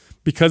true.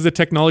 Because the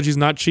technology is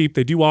not cheap,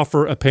 they do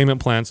offer a payment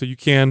plan, so you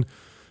can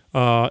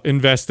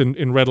invest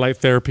in red light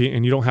therapy,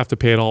 and you don't have to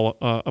pay it all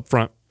up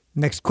front.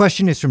 Next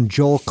question is from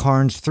Joel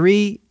Carnes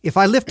 3. If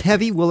I lift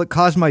heavy, will it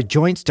cause my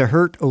joints to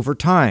hurt over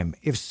time?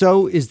 If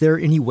so, is there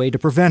any way to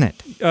prevent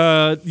it?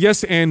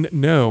 Yes and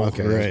no.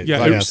 Okay, right.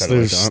 Yeah,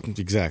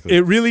 Exactly.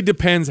 It really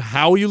depends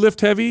how you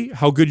lift heavy,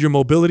 how good your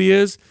mobility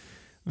is.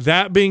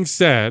 That being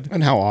said,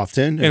 and how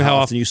often, and how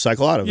often you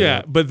cycle out of it.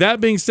 Yeah, but that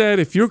being said,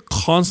 if you're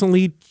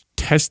constantly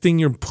testing,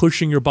 you're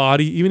pushing your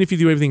body, even if you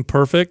do everything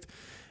perfect,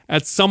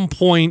 at some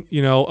point, a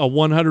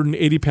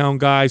 180-pound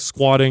guy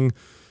squatting,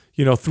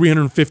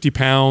 350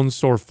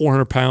 pounds or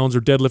 400 pounds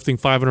or deadlifting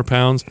 500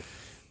 pounds,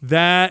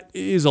 that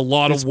is a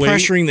lot of weight.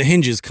 Pressuring the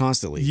hinges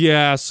constantly.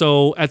 Yeah,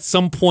 so at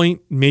some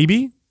point,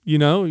 maybe,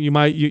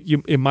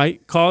 it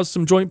might cause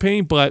some joint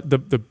pain, but the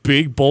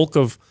big bulk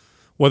of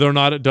whether or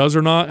not it does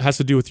or not has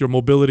to do with your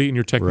mobility and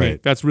your technique.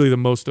 Right. That's really the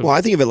most of it. Well,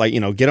 I think of it like,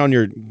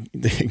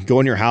 go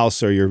in your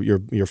house or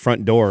your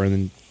front door and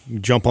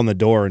then jump on the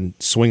door and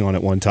swing on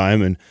it one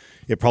time, and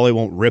it probably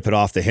won't rip it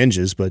off the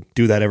hinges, but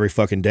do that every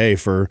fucking day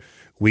for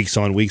weeks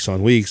on weeks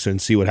on weeks and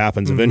see what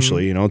happens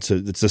eventually.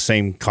 It's the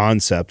same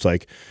concept.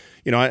 Like,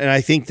 and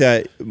I think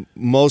that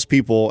most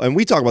people, and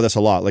we talk about this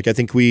a lot, like I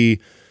think we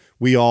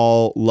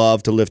all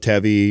love to lift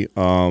heavy,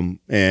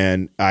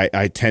 and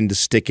I tend to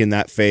stick in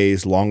that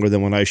phase longer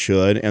than when I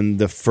should. And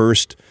the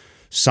first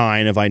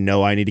sign of I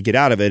know I need to get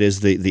out of it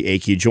is the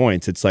achy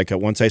joints. It's like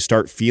once I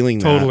start feeling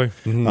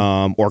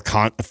that, or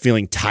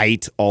feeling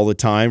tight all the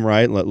time,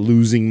 right,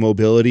 losing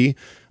mobility,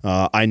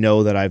 I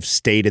know that I've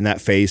stayed in that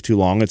phase too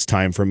long. It's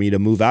time for me to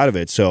move out of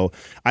it. So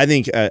I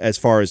think as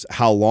far as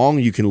how long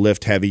you can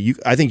lift heavy,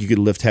 I think you could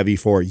lift heavy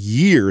for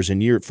years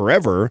and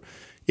forever,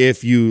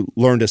 if you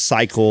learn to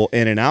cycle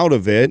in and out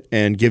of it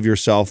and give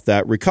yourself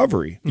that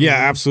recovery. Yeah,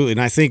 absolutely.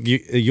 And I think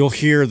you'll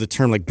hear the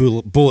term like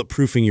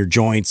bulletproofing your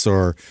joints,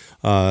 or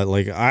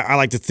like I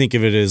like to think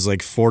of it as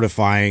like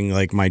fortifying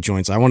like my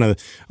joints. I want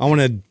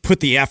to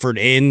put the effort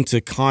in to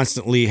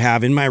constantly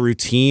have in my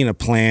routine a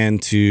plan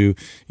to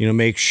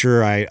make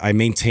sure I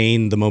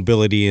maintain the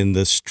mobility and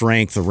the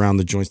strength around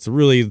the joints, to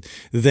really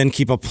then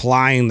keep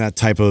applying that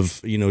type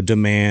of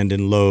demand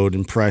and load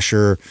and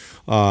pressure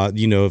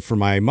for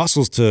my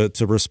muscles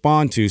to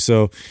respond to.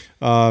 So,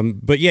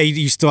 but yeah,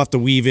 you still have to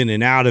weave in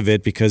and out of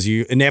it, because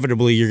you're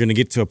going to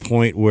get to a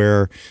point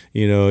where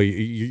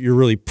you're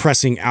really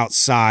pressing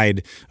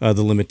outside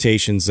the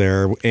limitations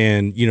there,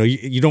 and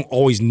you don't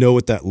always know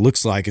what that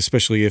looks like,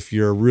 especially if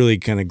you're really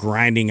kind of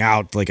grinding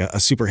out like a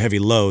super heavy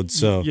load.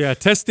 So yeah,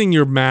 testing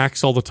your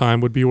max all the time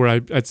would be where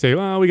I'd say,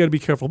 well, we got to be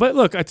careful. But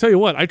look, I tell you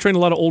what, I trained a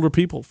lot of older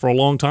people for a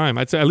long time.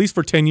 I'd say at least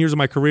for 10 years of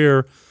my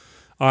career,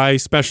 I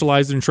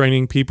specialized in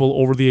training people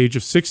over the age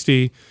of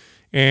 60,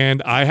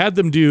 and I had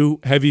them do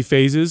heavy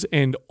phases,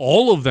 and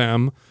all of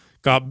them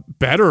got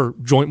better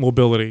joint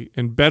mobility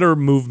and better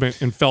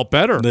movement and felt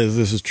better.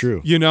 This is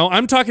true.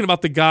 I'm talking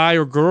about the guy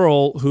or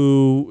girl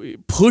who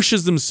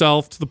pushes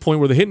themselves to the point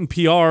where they're hitting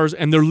PRs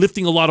and they're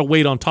lifting a lot of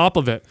weight on top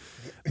of it.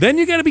 Then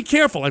you got to be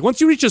careful. Like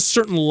once you reach a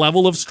certain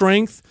level of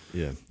strength,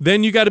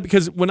 then you got to,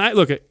 because when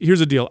here's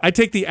the deal. I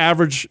take the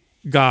average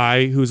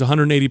guy who's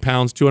 180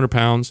 pounds, 200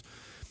 pounds,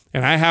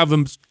 and I have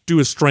them do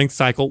a strength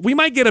cycle. We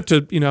might get up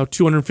to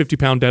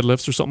 250-pound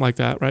deadlifts or something like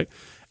that, right?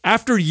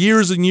 After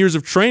years and years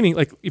of training,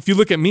 like if you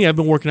look at me, I've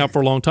been working out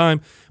for a long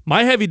time.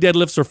 My heavy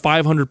deadlifts are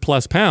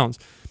 500-plus pounds.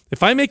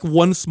 If I make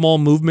one small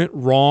movement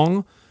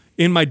wrong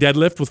in my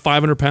deadlift with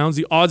 500 pounds,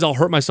 the odds I'll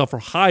hurt myself are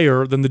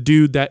higher than the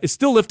dude that is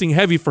still lifting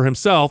heavy for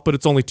himself, but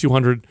it's only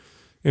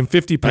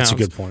 250 pounds.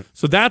 That's a good point.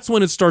 So that's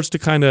when it starts to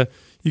kind of,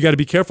 you got to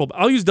be careful.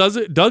 I'll use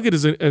Doug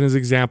as an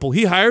example.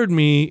 He hired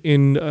me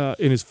in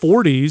his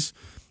 40s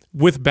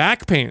with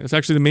back pain. It's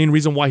actually the main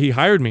reason why he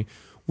hired me.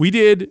 We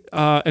did,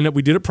 and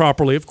we did it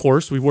properly, of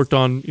course. We worked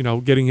on,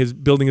 building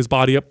his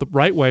body up the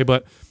right way,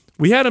 but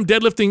we had him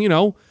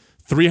deadlifting,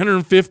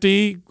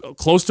 350,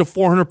 close to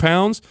 400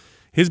 pounds.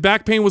 His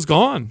back pain was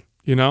gone,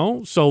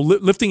 So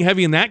lifting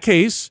heavy in that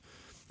case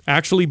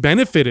actually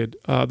benefited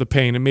the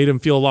pain and made him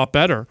feel a lot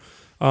better.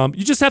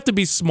 You just have to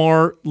be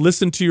smart,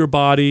 listen to your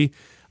body.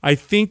 I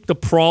think the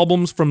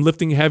problems from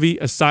lifting heavy,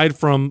 aside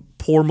from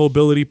poor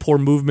mobility, poor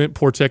movement,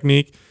 poor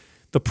technique,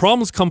 the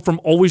problems come from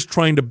always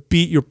trying to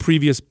beat your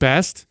previous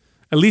best.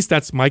 At least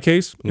that's my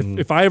case.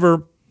 If I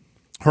ever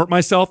hurt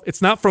myself,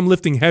 it's not from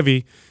lifting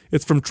heavy.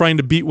 It's from trying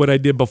to beat what I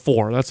did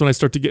before. That's when I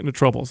start to get into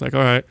trouble. It's like,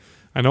 all right,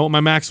 I know what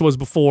my max was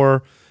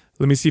before.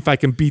 Let me see if I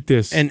can beat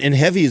this. And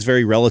heavy is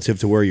very relative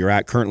to where you're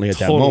at currently at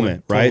that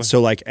moment, right? Totally.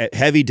 So like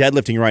heavy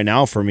deadlifting right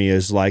now for me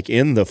is like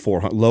in the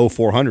low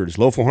 400s.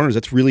 Low 400s,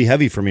 that's really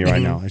heavy for me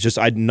right now. It's just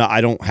I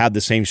don't have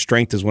the same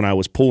strength as when I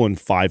was pulling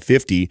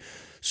 550.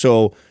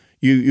 So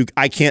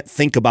I can't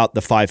think about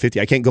the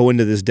 550. I can't go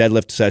into this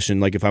deadlift session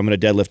like if I'm going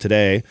to deadlift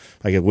today,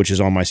 like which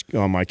is on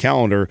my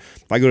calendar.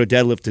 If I go to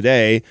deadlift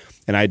today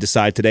and I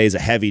decide today is a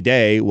heavy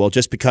day, well,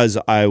 just because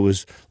I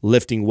was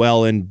lifting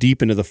well and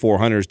deep into the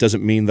 400s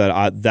doesn't mean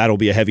that that'll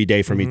be a heavy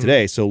day for me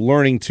today. So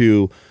learning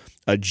to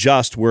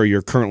adjust where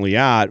you're currently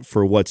at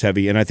for what's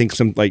heavy, and I think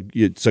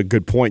it's a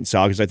good point,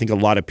 Sal, because I think a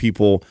lot of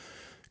people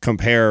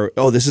compare,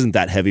 this isn't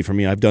that heavy for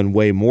me. I've done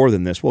way more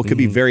than this. Well, it could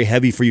be very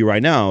heavy for you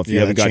right now if you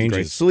haven't gotten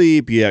great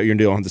sleep. Yeah, you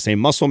don't have the same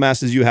muscle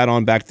mass as you had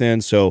on back then.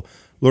 So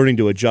learning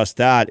to adjust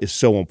that is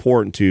so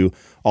important to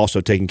also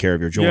taking care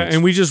of your joints. Yeah,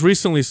 and we just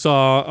recently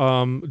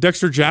saw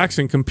Dexter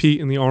Jackson compete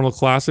in the Arnold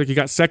Classic. He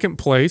got second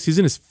place. He's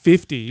in his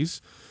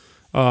 50s.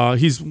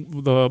 He's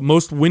the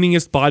most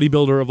winningest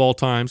bodybuilder of all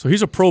time. So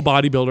he's a pro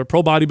bodybuilder.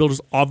 Pro bodybuilders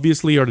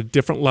obviously are at a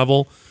different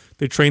level.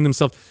 They train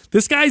themselves.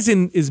 This guy's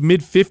in his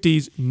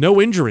mid-50s,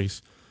 no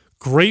injuries.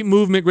 Great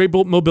movement, great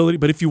mobility.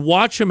 But if you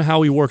watch him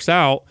how he works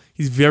out,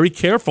 he's very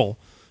careful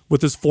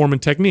with his form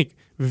and technique.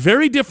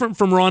 Very different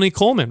from Ronnie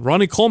Coleman.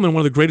 Ronnie Coleman, one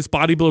of the greatest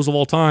bodybuilders of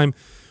all time,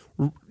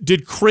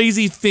 did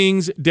crazy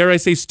things, dare I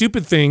say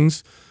stupid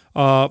things,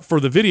 for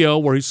the video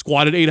where he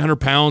squatted 800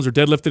 pounds or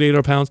deadlifted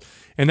 800 pounds.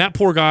 And that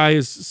poor guy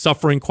is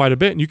suffering quite a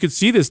bit. And you could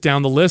see this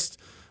down the list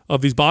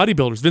of these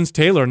bodybuilders. Vince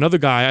Taylor, another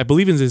guy, I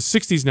believe in his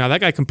 60s now. That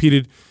guy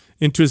competed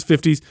into his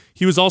 50s.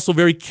 He was also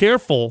very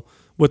careful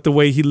with the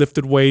way he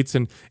lifted weights.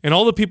 And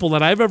all the people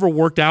that I've ever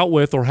worked out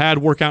with or had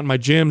work out in my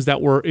gyms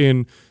that were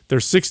in their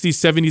 60s,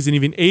 70s, and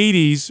even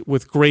 80s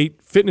with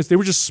great fitness, they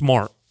were just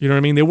smart. You know what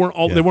I mean? They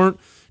weren't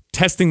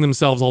testing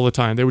themselves all the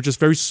time. They were just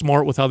very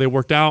smart with how they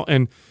worked out.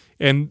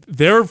 And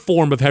their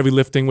form of heavy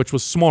lifting, which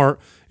was smart,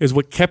 is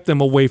what kept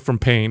them away from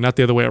pain, not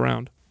the other way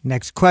around.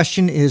 Next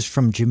question is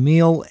from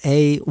Jamil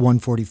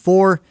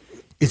A144.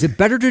 Is it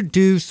better to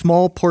do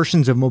small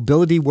portions of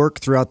mobility work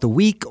throughout the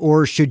week,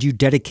 or should you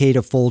dedicate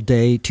a full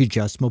day to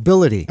just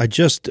mobility? I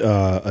just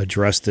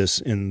addressed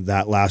this in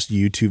that last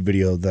YouTube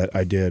video that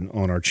I did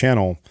on our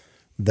channel,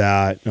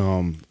 that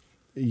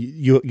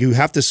you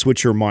have to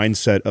switch your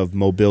mindset of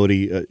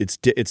mobility.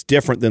 It's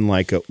different than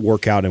like a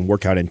workout and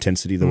workout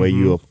intensity, the way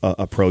you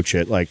approach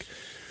it. Like,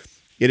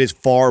 it is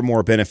far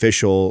more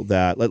beneficial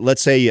that,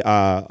 let's say,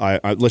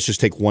 let's just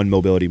take one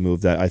mobility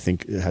move that I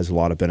think has a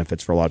lot of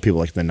benefits for a lot of people,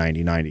 like the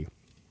 90-90.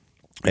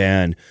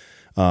 And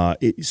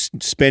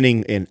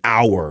spending an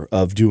hour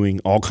of doing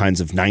all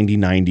kinds of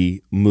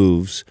 90-90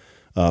 moves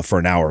for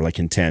an hour, like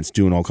intense,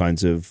 doing all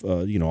kinds of,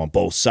 on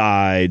both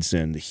sides,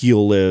 and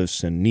heel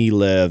lifts and knee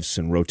lifts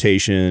and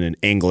rotation and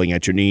angling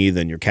at your knee,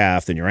 then your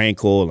calf, then your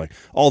ankle, and like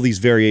all these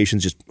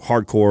variations, just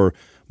hardcore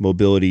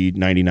mobility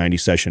 90-90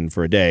 session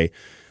for a day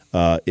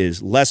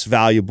is less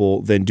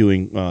valuable than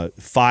doing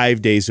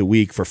 5 days a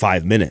week for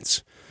 5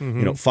 minutes.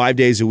 5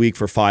 days a week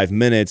for 5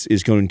 minutes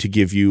is going to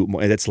give you,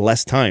 that's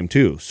less time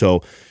too.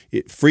 So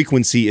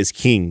frequency is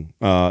king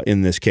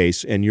in this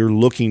case, and you're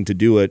looking to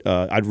do it.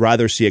 I'd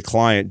rather see a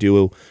client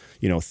do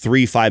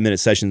 3 5-minute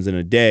sessions in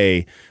a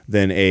day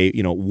than a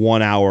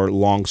 1 hour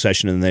long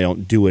session and they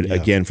don't do it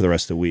again for the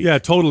rest of the week. Yeah,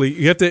 totally.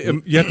 You have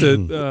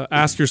to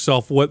ask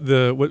yourself what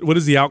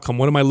is the outcome?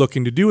 What am I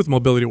looking to do with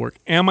mobility work?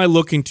 Am I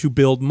looking to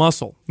build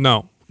muscle?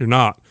 No, you're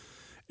not.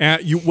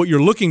 What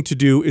you're looking to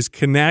do is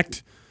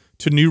connect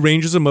to new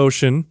ranges of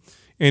motion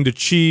and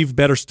achieve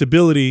better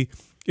stability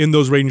in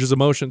those ranges of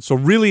motion. So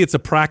really, it's a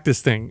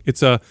practice thing.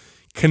 It's a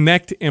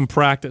connect and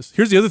practice.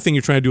 Here's the other thing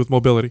you're trying to do with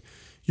mobility.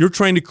 You're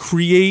trying to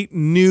create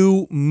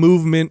new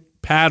movement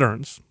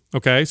patterns,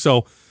 okay?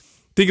 So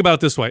think about it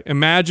this way.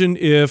 Imagine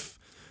if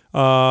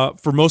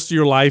for most of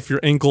your life,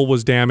 your ankle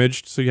was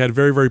damaged, so you had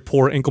very, very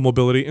poor ankle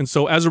mobility, and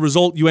so as a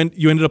result, you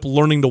ended up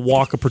learning to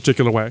walk a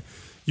particular way.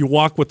 You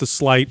walk with a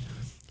slight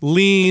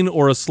lean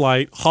or a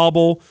slight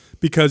hobble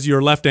because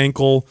your left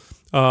ankle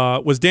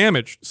was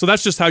damaged. So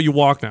that's just how you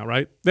walk now,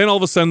 right? Then all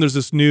of a sudden there's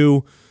this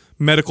new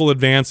medical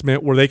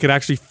advancement where they could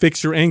actually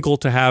fix your ankle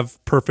to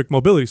have perfect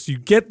mobility. So you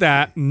get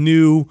that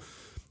new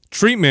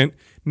treatment.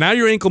 Now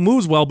your ankle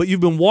moves well, but you've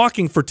been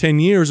walking for 10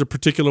 years a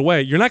particular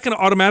way. You're not going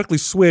to automatically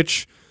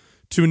switch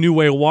to a new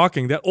way of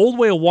walking. That old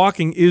way of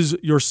walking is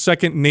your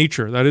second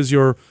nature. That is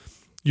your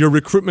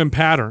recruitment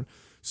pattern.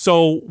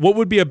 So what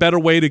would be a better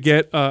way to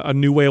get a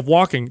new way of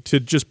walking? To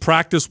just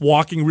practice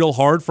walking real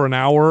hard for an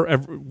hour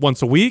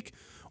once a week,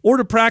 or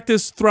to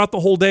practice throughout the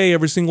whole day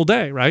every single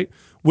day, right?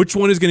 Which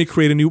one is going to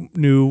create a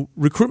new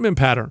recruitment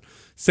pattern?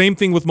 Same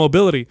thing with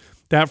mobility.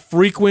 That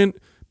frequent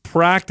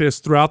practice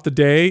throughout the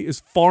day is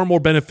far more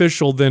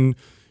beneficial than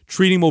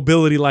treating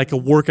mobility like a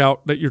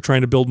workout that you're trying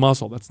to build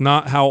muscle. That's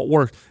not how it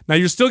works. Now,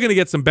 you're still going to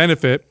get some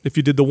benefit if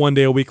you did the 1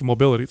 day a week of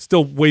mobility. It's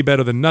still way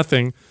better than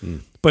nothing.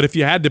 But if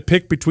you had to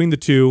pick between the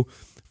two,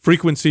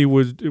 frequency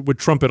would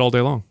trump it all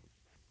day long.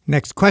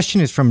 Next question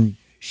is from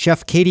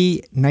Chef Katie,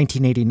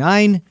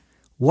 1989.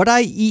 What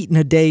I eat in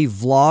a day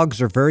vlogs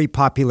are very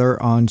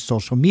popular on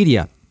social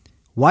media.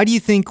 Why do you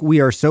think we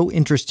are so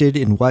interested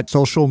in what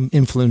social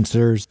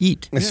influencers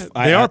eat? Yeah,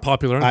 they are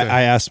popular, aren't they?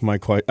 I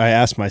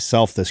ask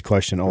myself this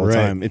question all the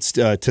time. It's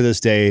to this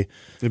day,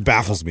 it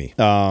baffles me.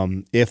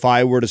 If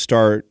I were to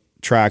start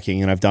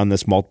tracking, and I've done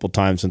this multiple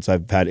times since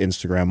I've had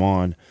Instagram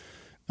on.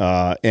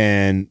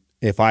 And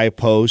if I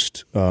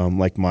post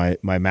like my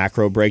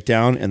macro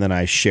breakdown and then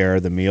I share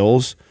the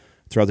meals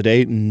throughout the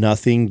day,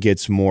 nothing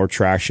gets more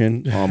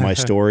traction on my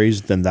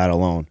stories than that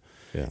alone.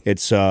 Yeah.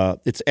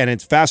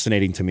 It's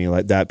fascinating to me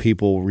like that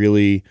people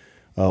really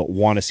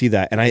want to see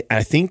that. And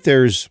I think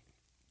there's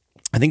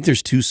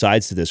two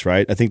sides to this,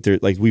 right? I think there,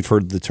 like we've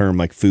heard the term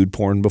like food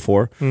porn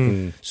before.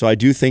 So I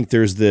do think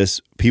there's this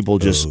people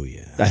just. Oh, yeah.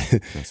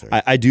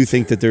 I do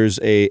think that there's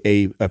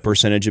a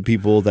percentage of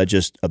people that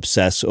just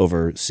obsess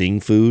over seeing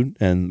food,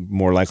 and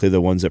more likely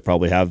the ones that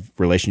probably have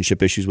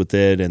relationship issues with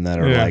it and that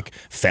are like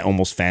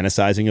almost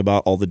fantasizing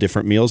about all the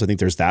different meals. I think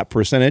there's that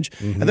percentage,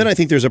 and then I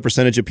think there's a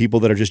percentage of people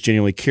that are just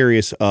genuinely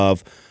curious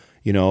of.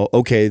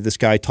 Okay, this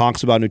guy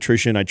talks about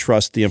nutrition. I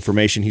trust the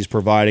information he's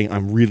providing.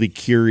 I'm really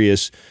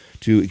curious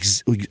to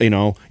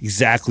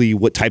exactly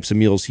what types of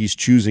meals he's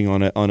choosing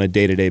on a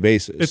day-to-day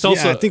basis. It's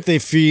also I think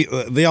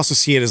they also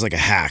see it as like a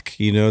hack.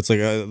 It's like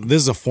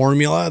this is a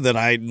formula that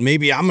I'm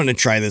going to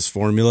try this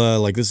formula.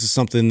 Like this is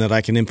something that I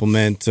can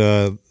implement.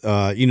 To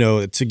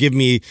give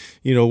me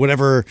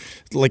whatever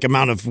like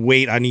amount of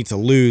weight I need to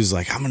lose.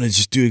 Like I'm going to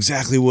just do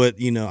exactly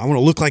what I want to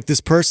look like this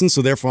person.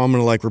 So therefore I'm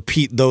going to like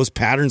repeat those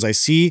patterns I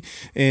see.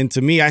 And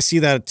to me, I see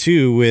that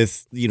too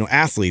with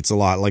athletes a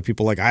lot. Like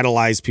people like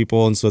idolize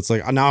people, and so it's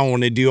like now I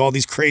want to do all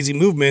these crazy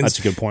movements. That's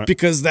a good point.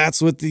 Because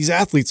that's what these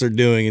athletes are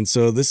doing. And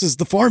so this is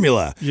the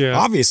formula. Yeah.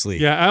 Obviously.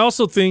 Yeah. I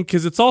also think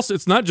because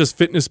it's not just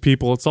fitness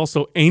people, it's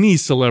also any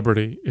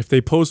celebrity. If they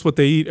post what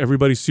they eat,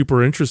 everybody's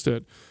super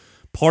interested.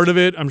 Part of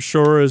it, I'm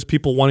sure, is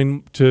people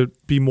wanting to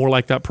be more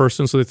like that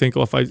person. So they think,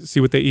 if I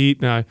see what they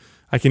eat, now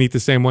I can eat the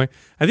same way.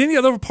 I think the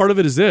other part of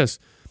it is this.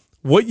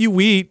 What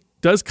you eat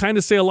does kind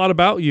of say a lot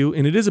about you.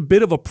 And it is a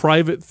bit of a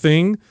private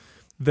thing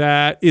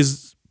that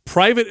is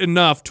private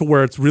enough to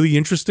where it's really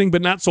interesting,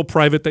 but not so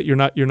private that you're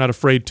not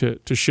afraid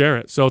to share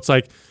it. So it's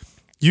like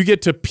you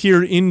get to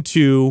peer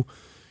into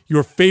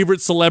your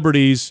favorite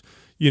celebrities,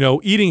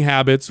 eating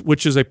habits,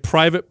 which is a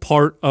private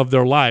part of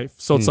their life.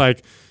 So it's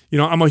like,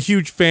 I'm a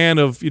huge fan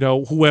of,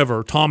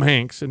 whoever, Tom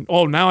Hanks, and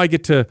now I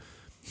get to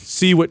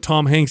see what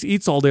Tom Hanks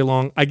eats all day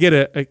long. I get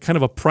a kind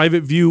of a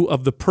private view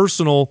of the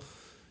personal,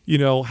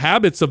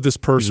 habits of this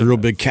person. He's a real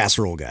big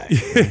casserole guy.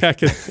 Yeah,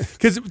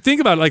 because think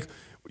about it, like,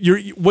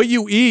 what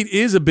you eat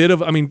is a bit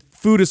of,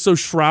 food is so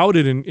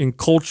shrouded in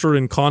culture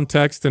and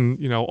context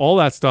and, all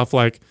that stuff.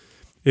 Like,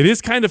 it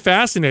is kind of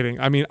fascinating.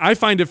 I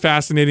find it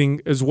fascinating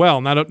as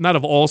well. Not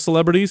of all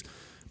celebrities,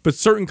 but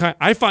certain kind.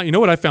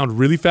 What I found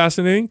really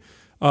fascinating?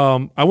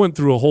 I went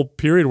through a whole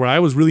period where I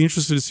was really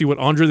interested to see what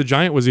Andre the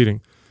Giant was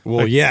eating.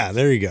 Well,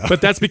 there you go.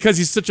 But that's because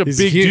he's such a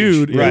big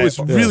huge dude. Right. It was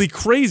really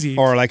crazy.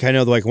 Or like I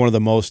know like one of the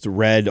most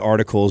read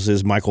articles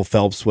is Michael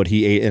Phelps, what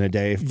he ate in a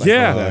day. Like,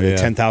 the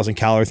 10,000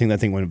 calorie thing. That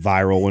thing went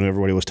viral when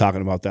everybody was talking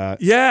about that.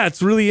 Yeah,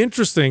 it's really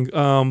interesting.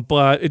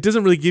 But it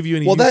doesn't really give you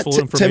any useful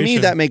information. To me,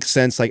 that makes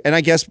sense. Like, and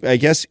I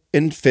guess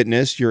in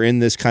fitness, you're in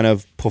this kind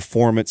of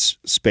performance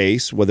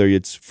space, whether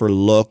it's for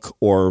look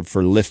or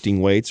for lifting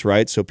weights,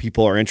 right? So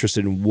people are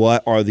interested in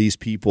what are these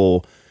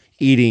people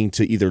eating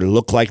to either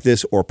look like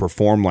this or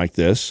perform like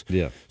this.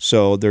 Yeah.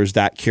 So there's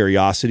that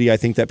curiosity I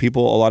think that a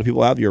lot of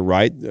people have. You're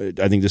right.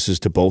 I think this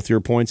is to both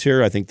your points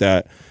here. I think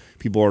that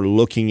people are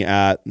looking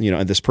at,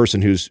 and this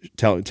person who's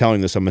telling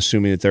this, I'm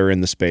assuming that they're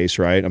in the space,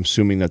 right? I'm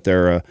assuming that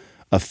they're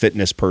a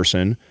fitness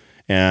person,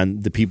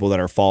 and the people that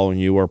are following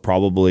you are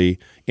probably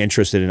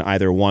interested in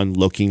either one,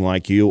 looking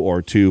like you,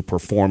 or two,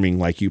 performing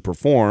like you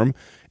perform.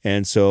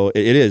 And so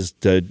it is,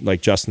 like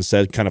Justin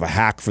said, kind of a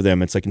hack for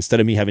them. It's like instead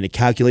of me having to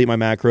calculate my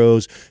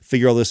macros,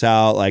 figure all this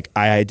out, like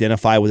I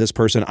identify with this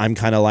person, I'm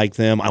kind of like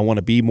them, I want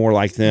to be more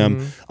like them.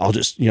 Mm-hmm. I'll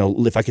just,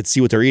 if I could see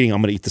what they're eating, I'm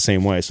going to eat the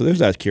same way. So there's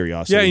that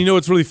curiosity. Yeah,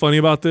 what's really funny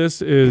about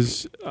this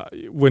is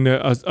when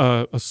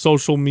a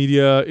social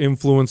media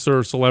influencer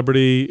or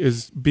celebrity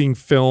is being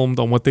filmed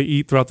on what they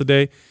eat throughout the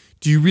day,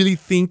 do you really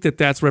think that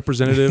that's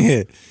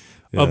representative?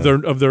 Of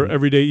their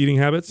everyday eating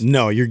habits?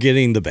 No, you're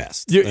getting the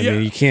best.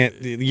 You can't.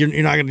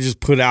 You're not going to just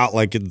put out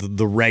like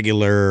the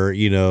regular.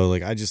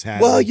 Like I just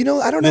had. Well, I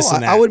don't know.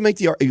 I would make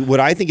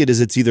what I think it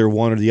is. It's either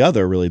one or the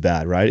other. Really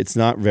bad, right? It's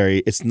not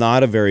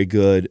a very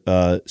good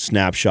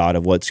snapshot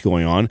of what's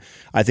going on.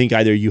 I think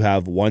either you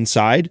have one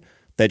side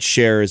that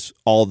shares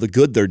all the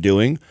good they're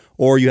doing,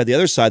 or you have the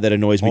other side that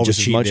annoys me all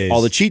just as much.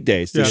 All the cheat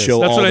days to show.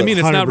 That's all what I mean.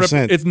 It's 100%.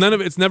 not. It's none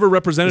of. It's never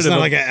representative. It's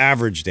not like an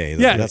average day.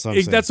 Yeah, that's what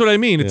I'm saying. That's what I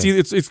mean. It's either,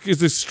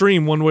 it's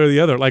extreme one way or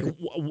the other. Like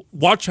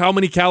watch how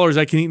many calories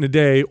I can eat in a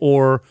day,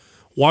 or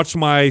watch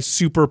my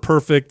super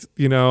perfect,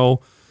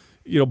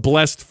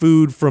 blessed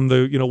food from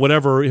the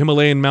whatever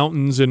Himalayan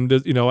mountains and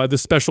the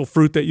special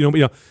fruit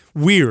that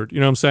weird. You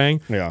know what I'm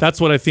saying? Yeah. That's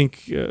what I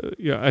think.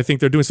 I think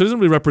they're doing. So it doesn't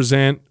really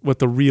represent what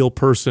the real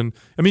person.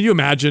 I mean, you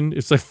imagine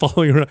it's like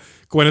following her,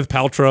 Gwyneth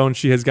Paltrow, and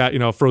she has got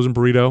a frozen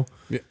burrito.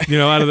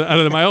 Out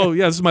of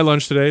this is my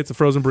lunch today. It's a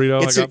frozen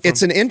burrito.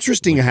 It's an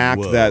interesting hack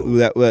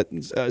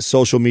that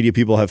social media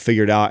people have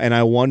figured out, and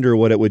I wonder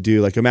what it would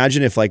do. Like,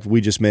 imagine if like we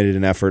just made it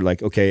an effort.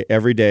 Like, okay,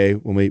 every day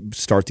when we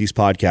start these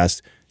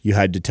podcasts, you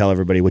had to tell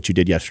everybody what you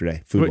did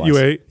yesterday, food-wise. What you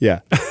ate?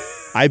 Yeah.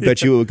 I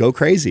bet you it would go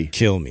crazy.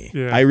 Kill me.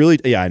 Yeah. I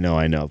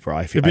know, bro.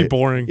 It'd be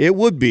boring. It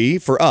would be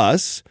for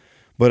us,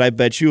 but I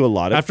bet you a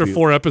lot of After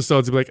people, 4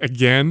 episodes, you'd be like,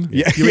 again?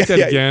 Yeah, You ate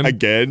that again?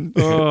 Again.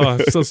 Oh,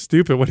 so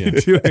stupid. What are you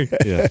doing?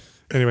 Yeah.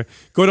 Anyway,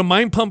 go to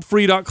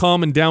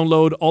mindpumpfree.com and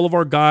download all of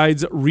our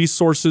guides,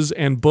 resources,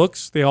 and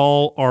books. They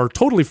all are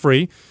totally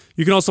free.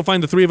 You can also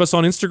find the 3 of us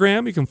on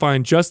Instagram. You can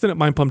find Justin at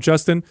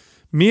mindpumpjustin,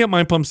 me at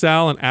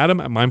mindpumpsal, and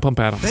Adam at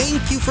mindpumpadam.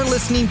 Thank you for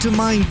listening to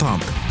Mind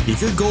Pump.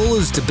 If your goal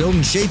is to build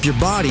and shape your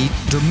body,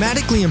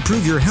 dramatically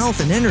improve your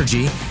health and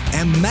energy,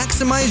 and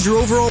maximize your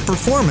overall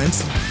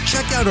performance,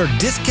 check out our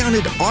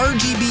discounted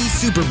RGB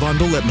Super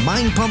Bundle at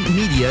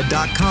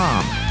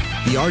mindpumpmedia.com.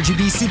 The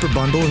RGB Super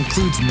Bundle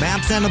includes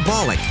MAPS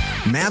Anabolic,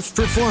 MAPS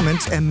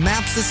Performance, and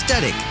MAPS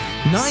Aesthetic.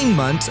 9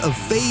 months of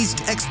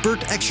phased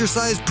expert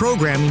exercise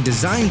programming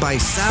designed by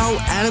Sal,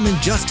 Adam, and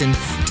Justin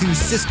to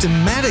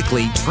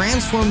systematically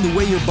transform the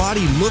way your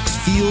body looks,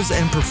 feels,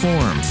 and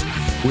performs.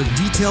 With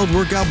detailed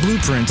workout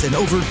blueprints and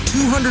over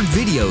 200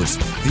 videos,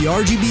 the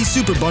RGB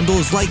Super Bundle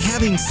is like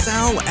having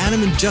Sal,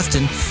 Adam, and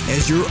Justin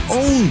as your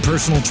own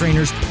personal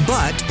trainers,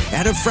 but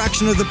at a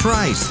fraction of the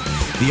price.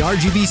 The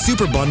RGB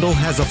Super Bundle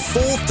has a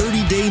full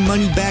 30-day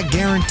money-back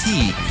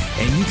guarantee,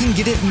 and you can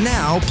get it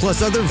now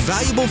plus other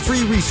valuable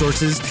free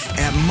resources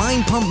at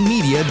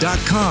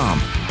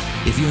mindpumpmedia.com.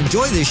 If you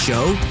enjoy this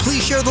show,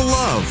 please share the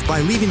love by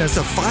leaving us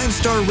a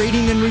 5-star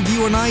rating and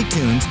review on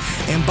iTunes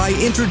and by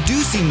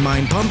introducing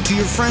Mind Pump to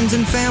your friends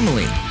and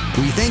family.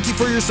 We thank you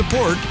for your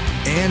support,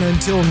 and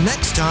until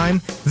next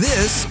time,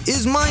 this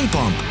is Mind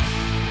Pump.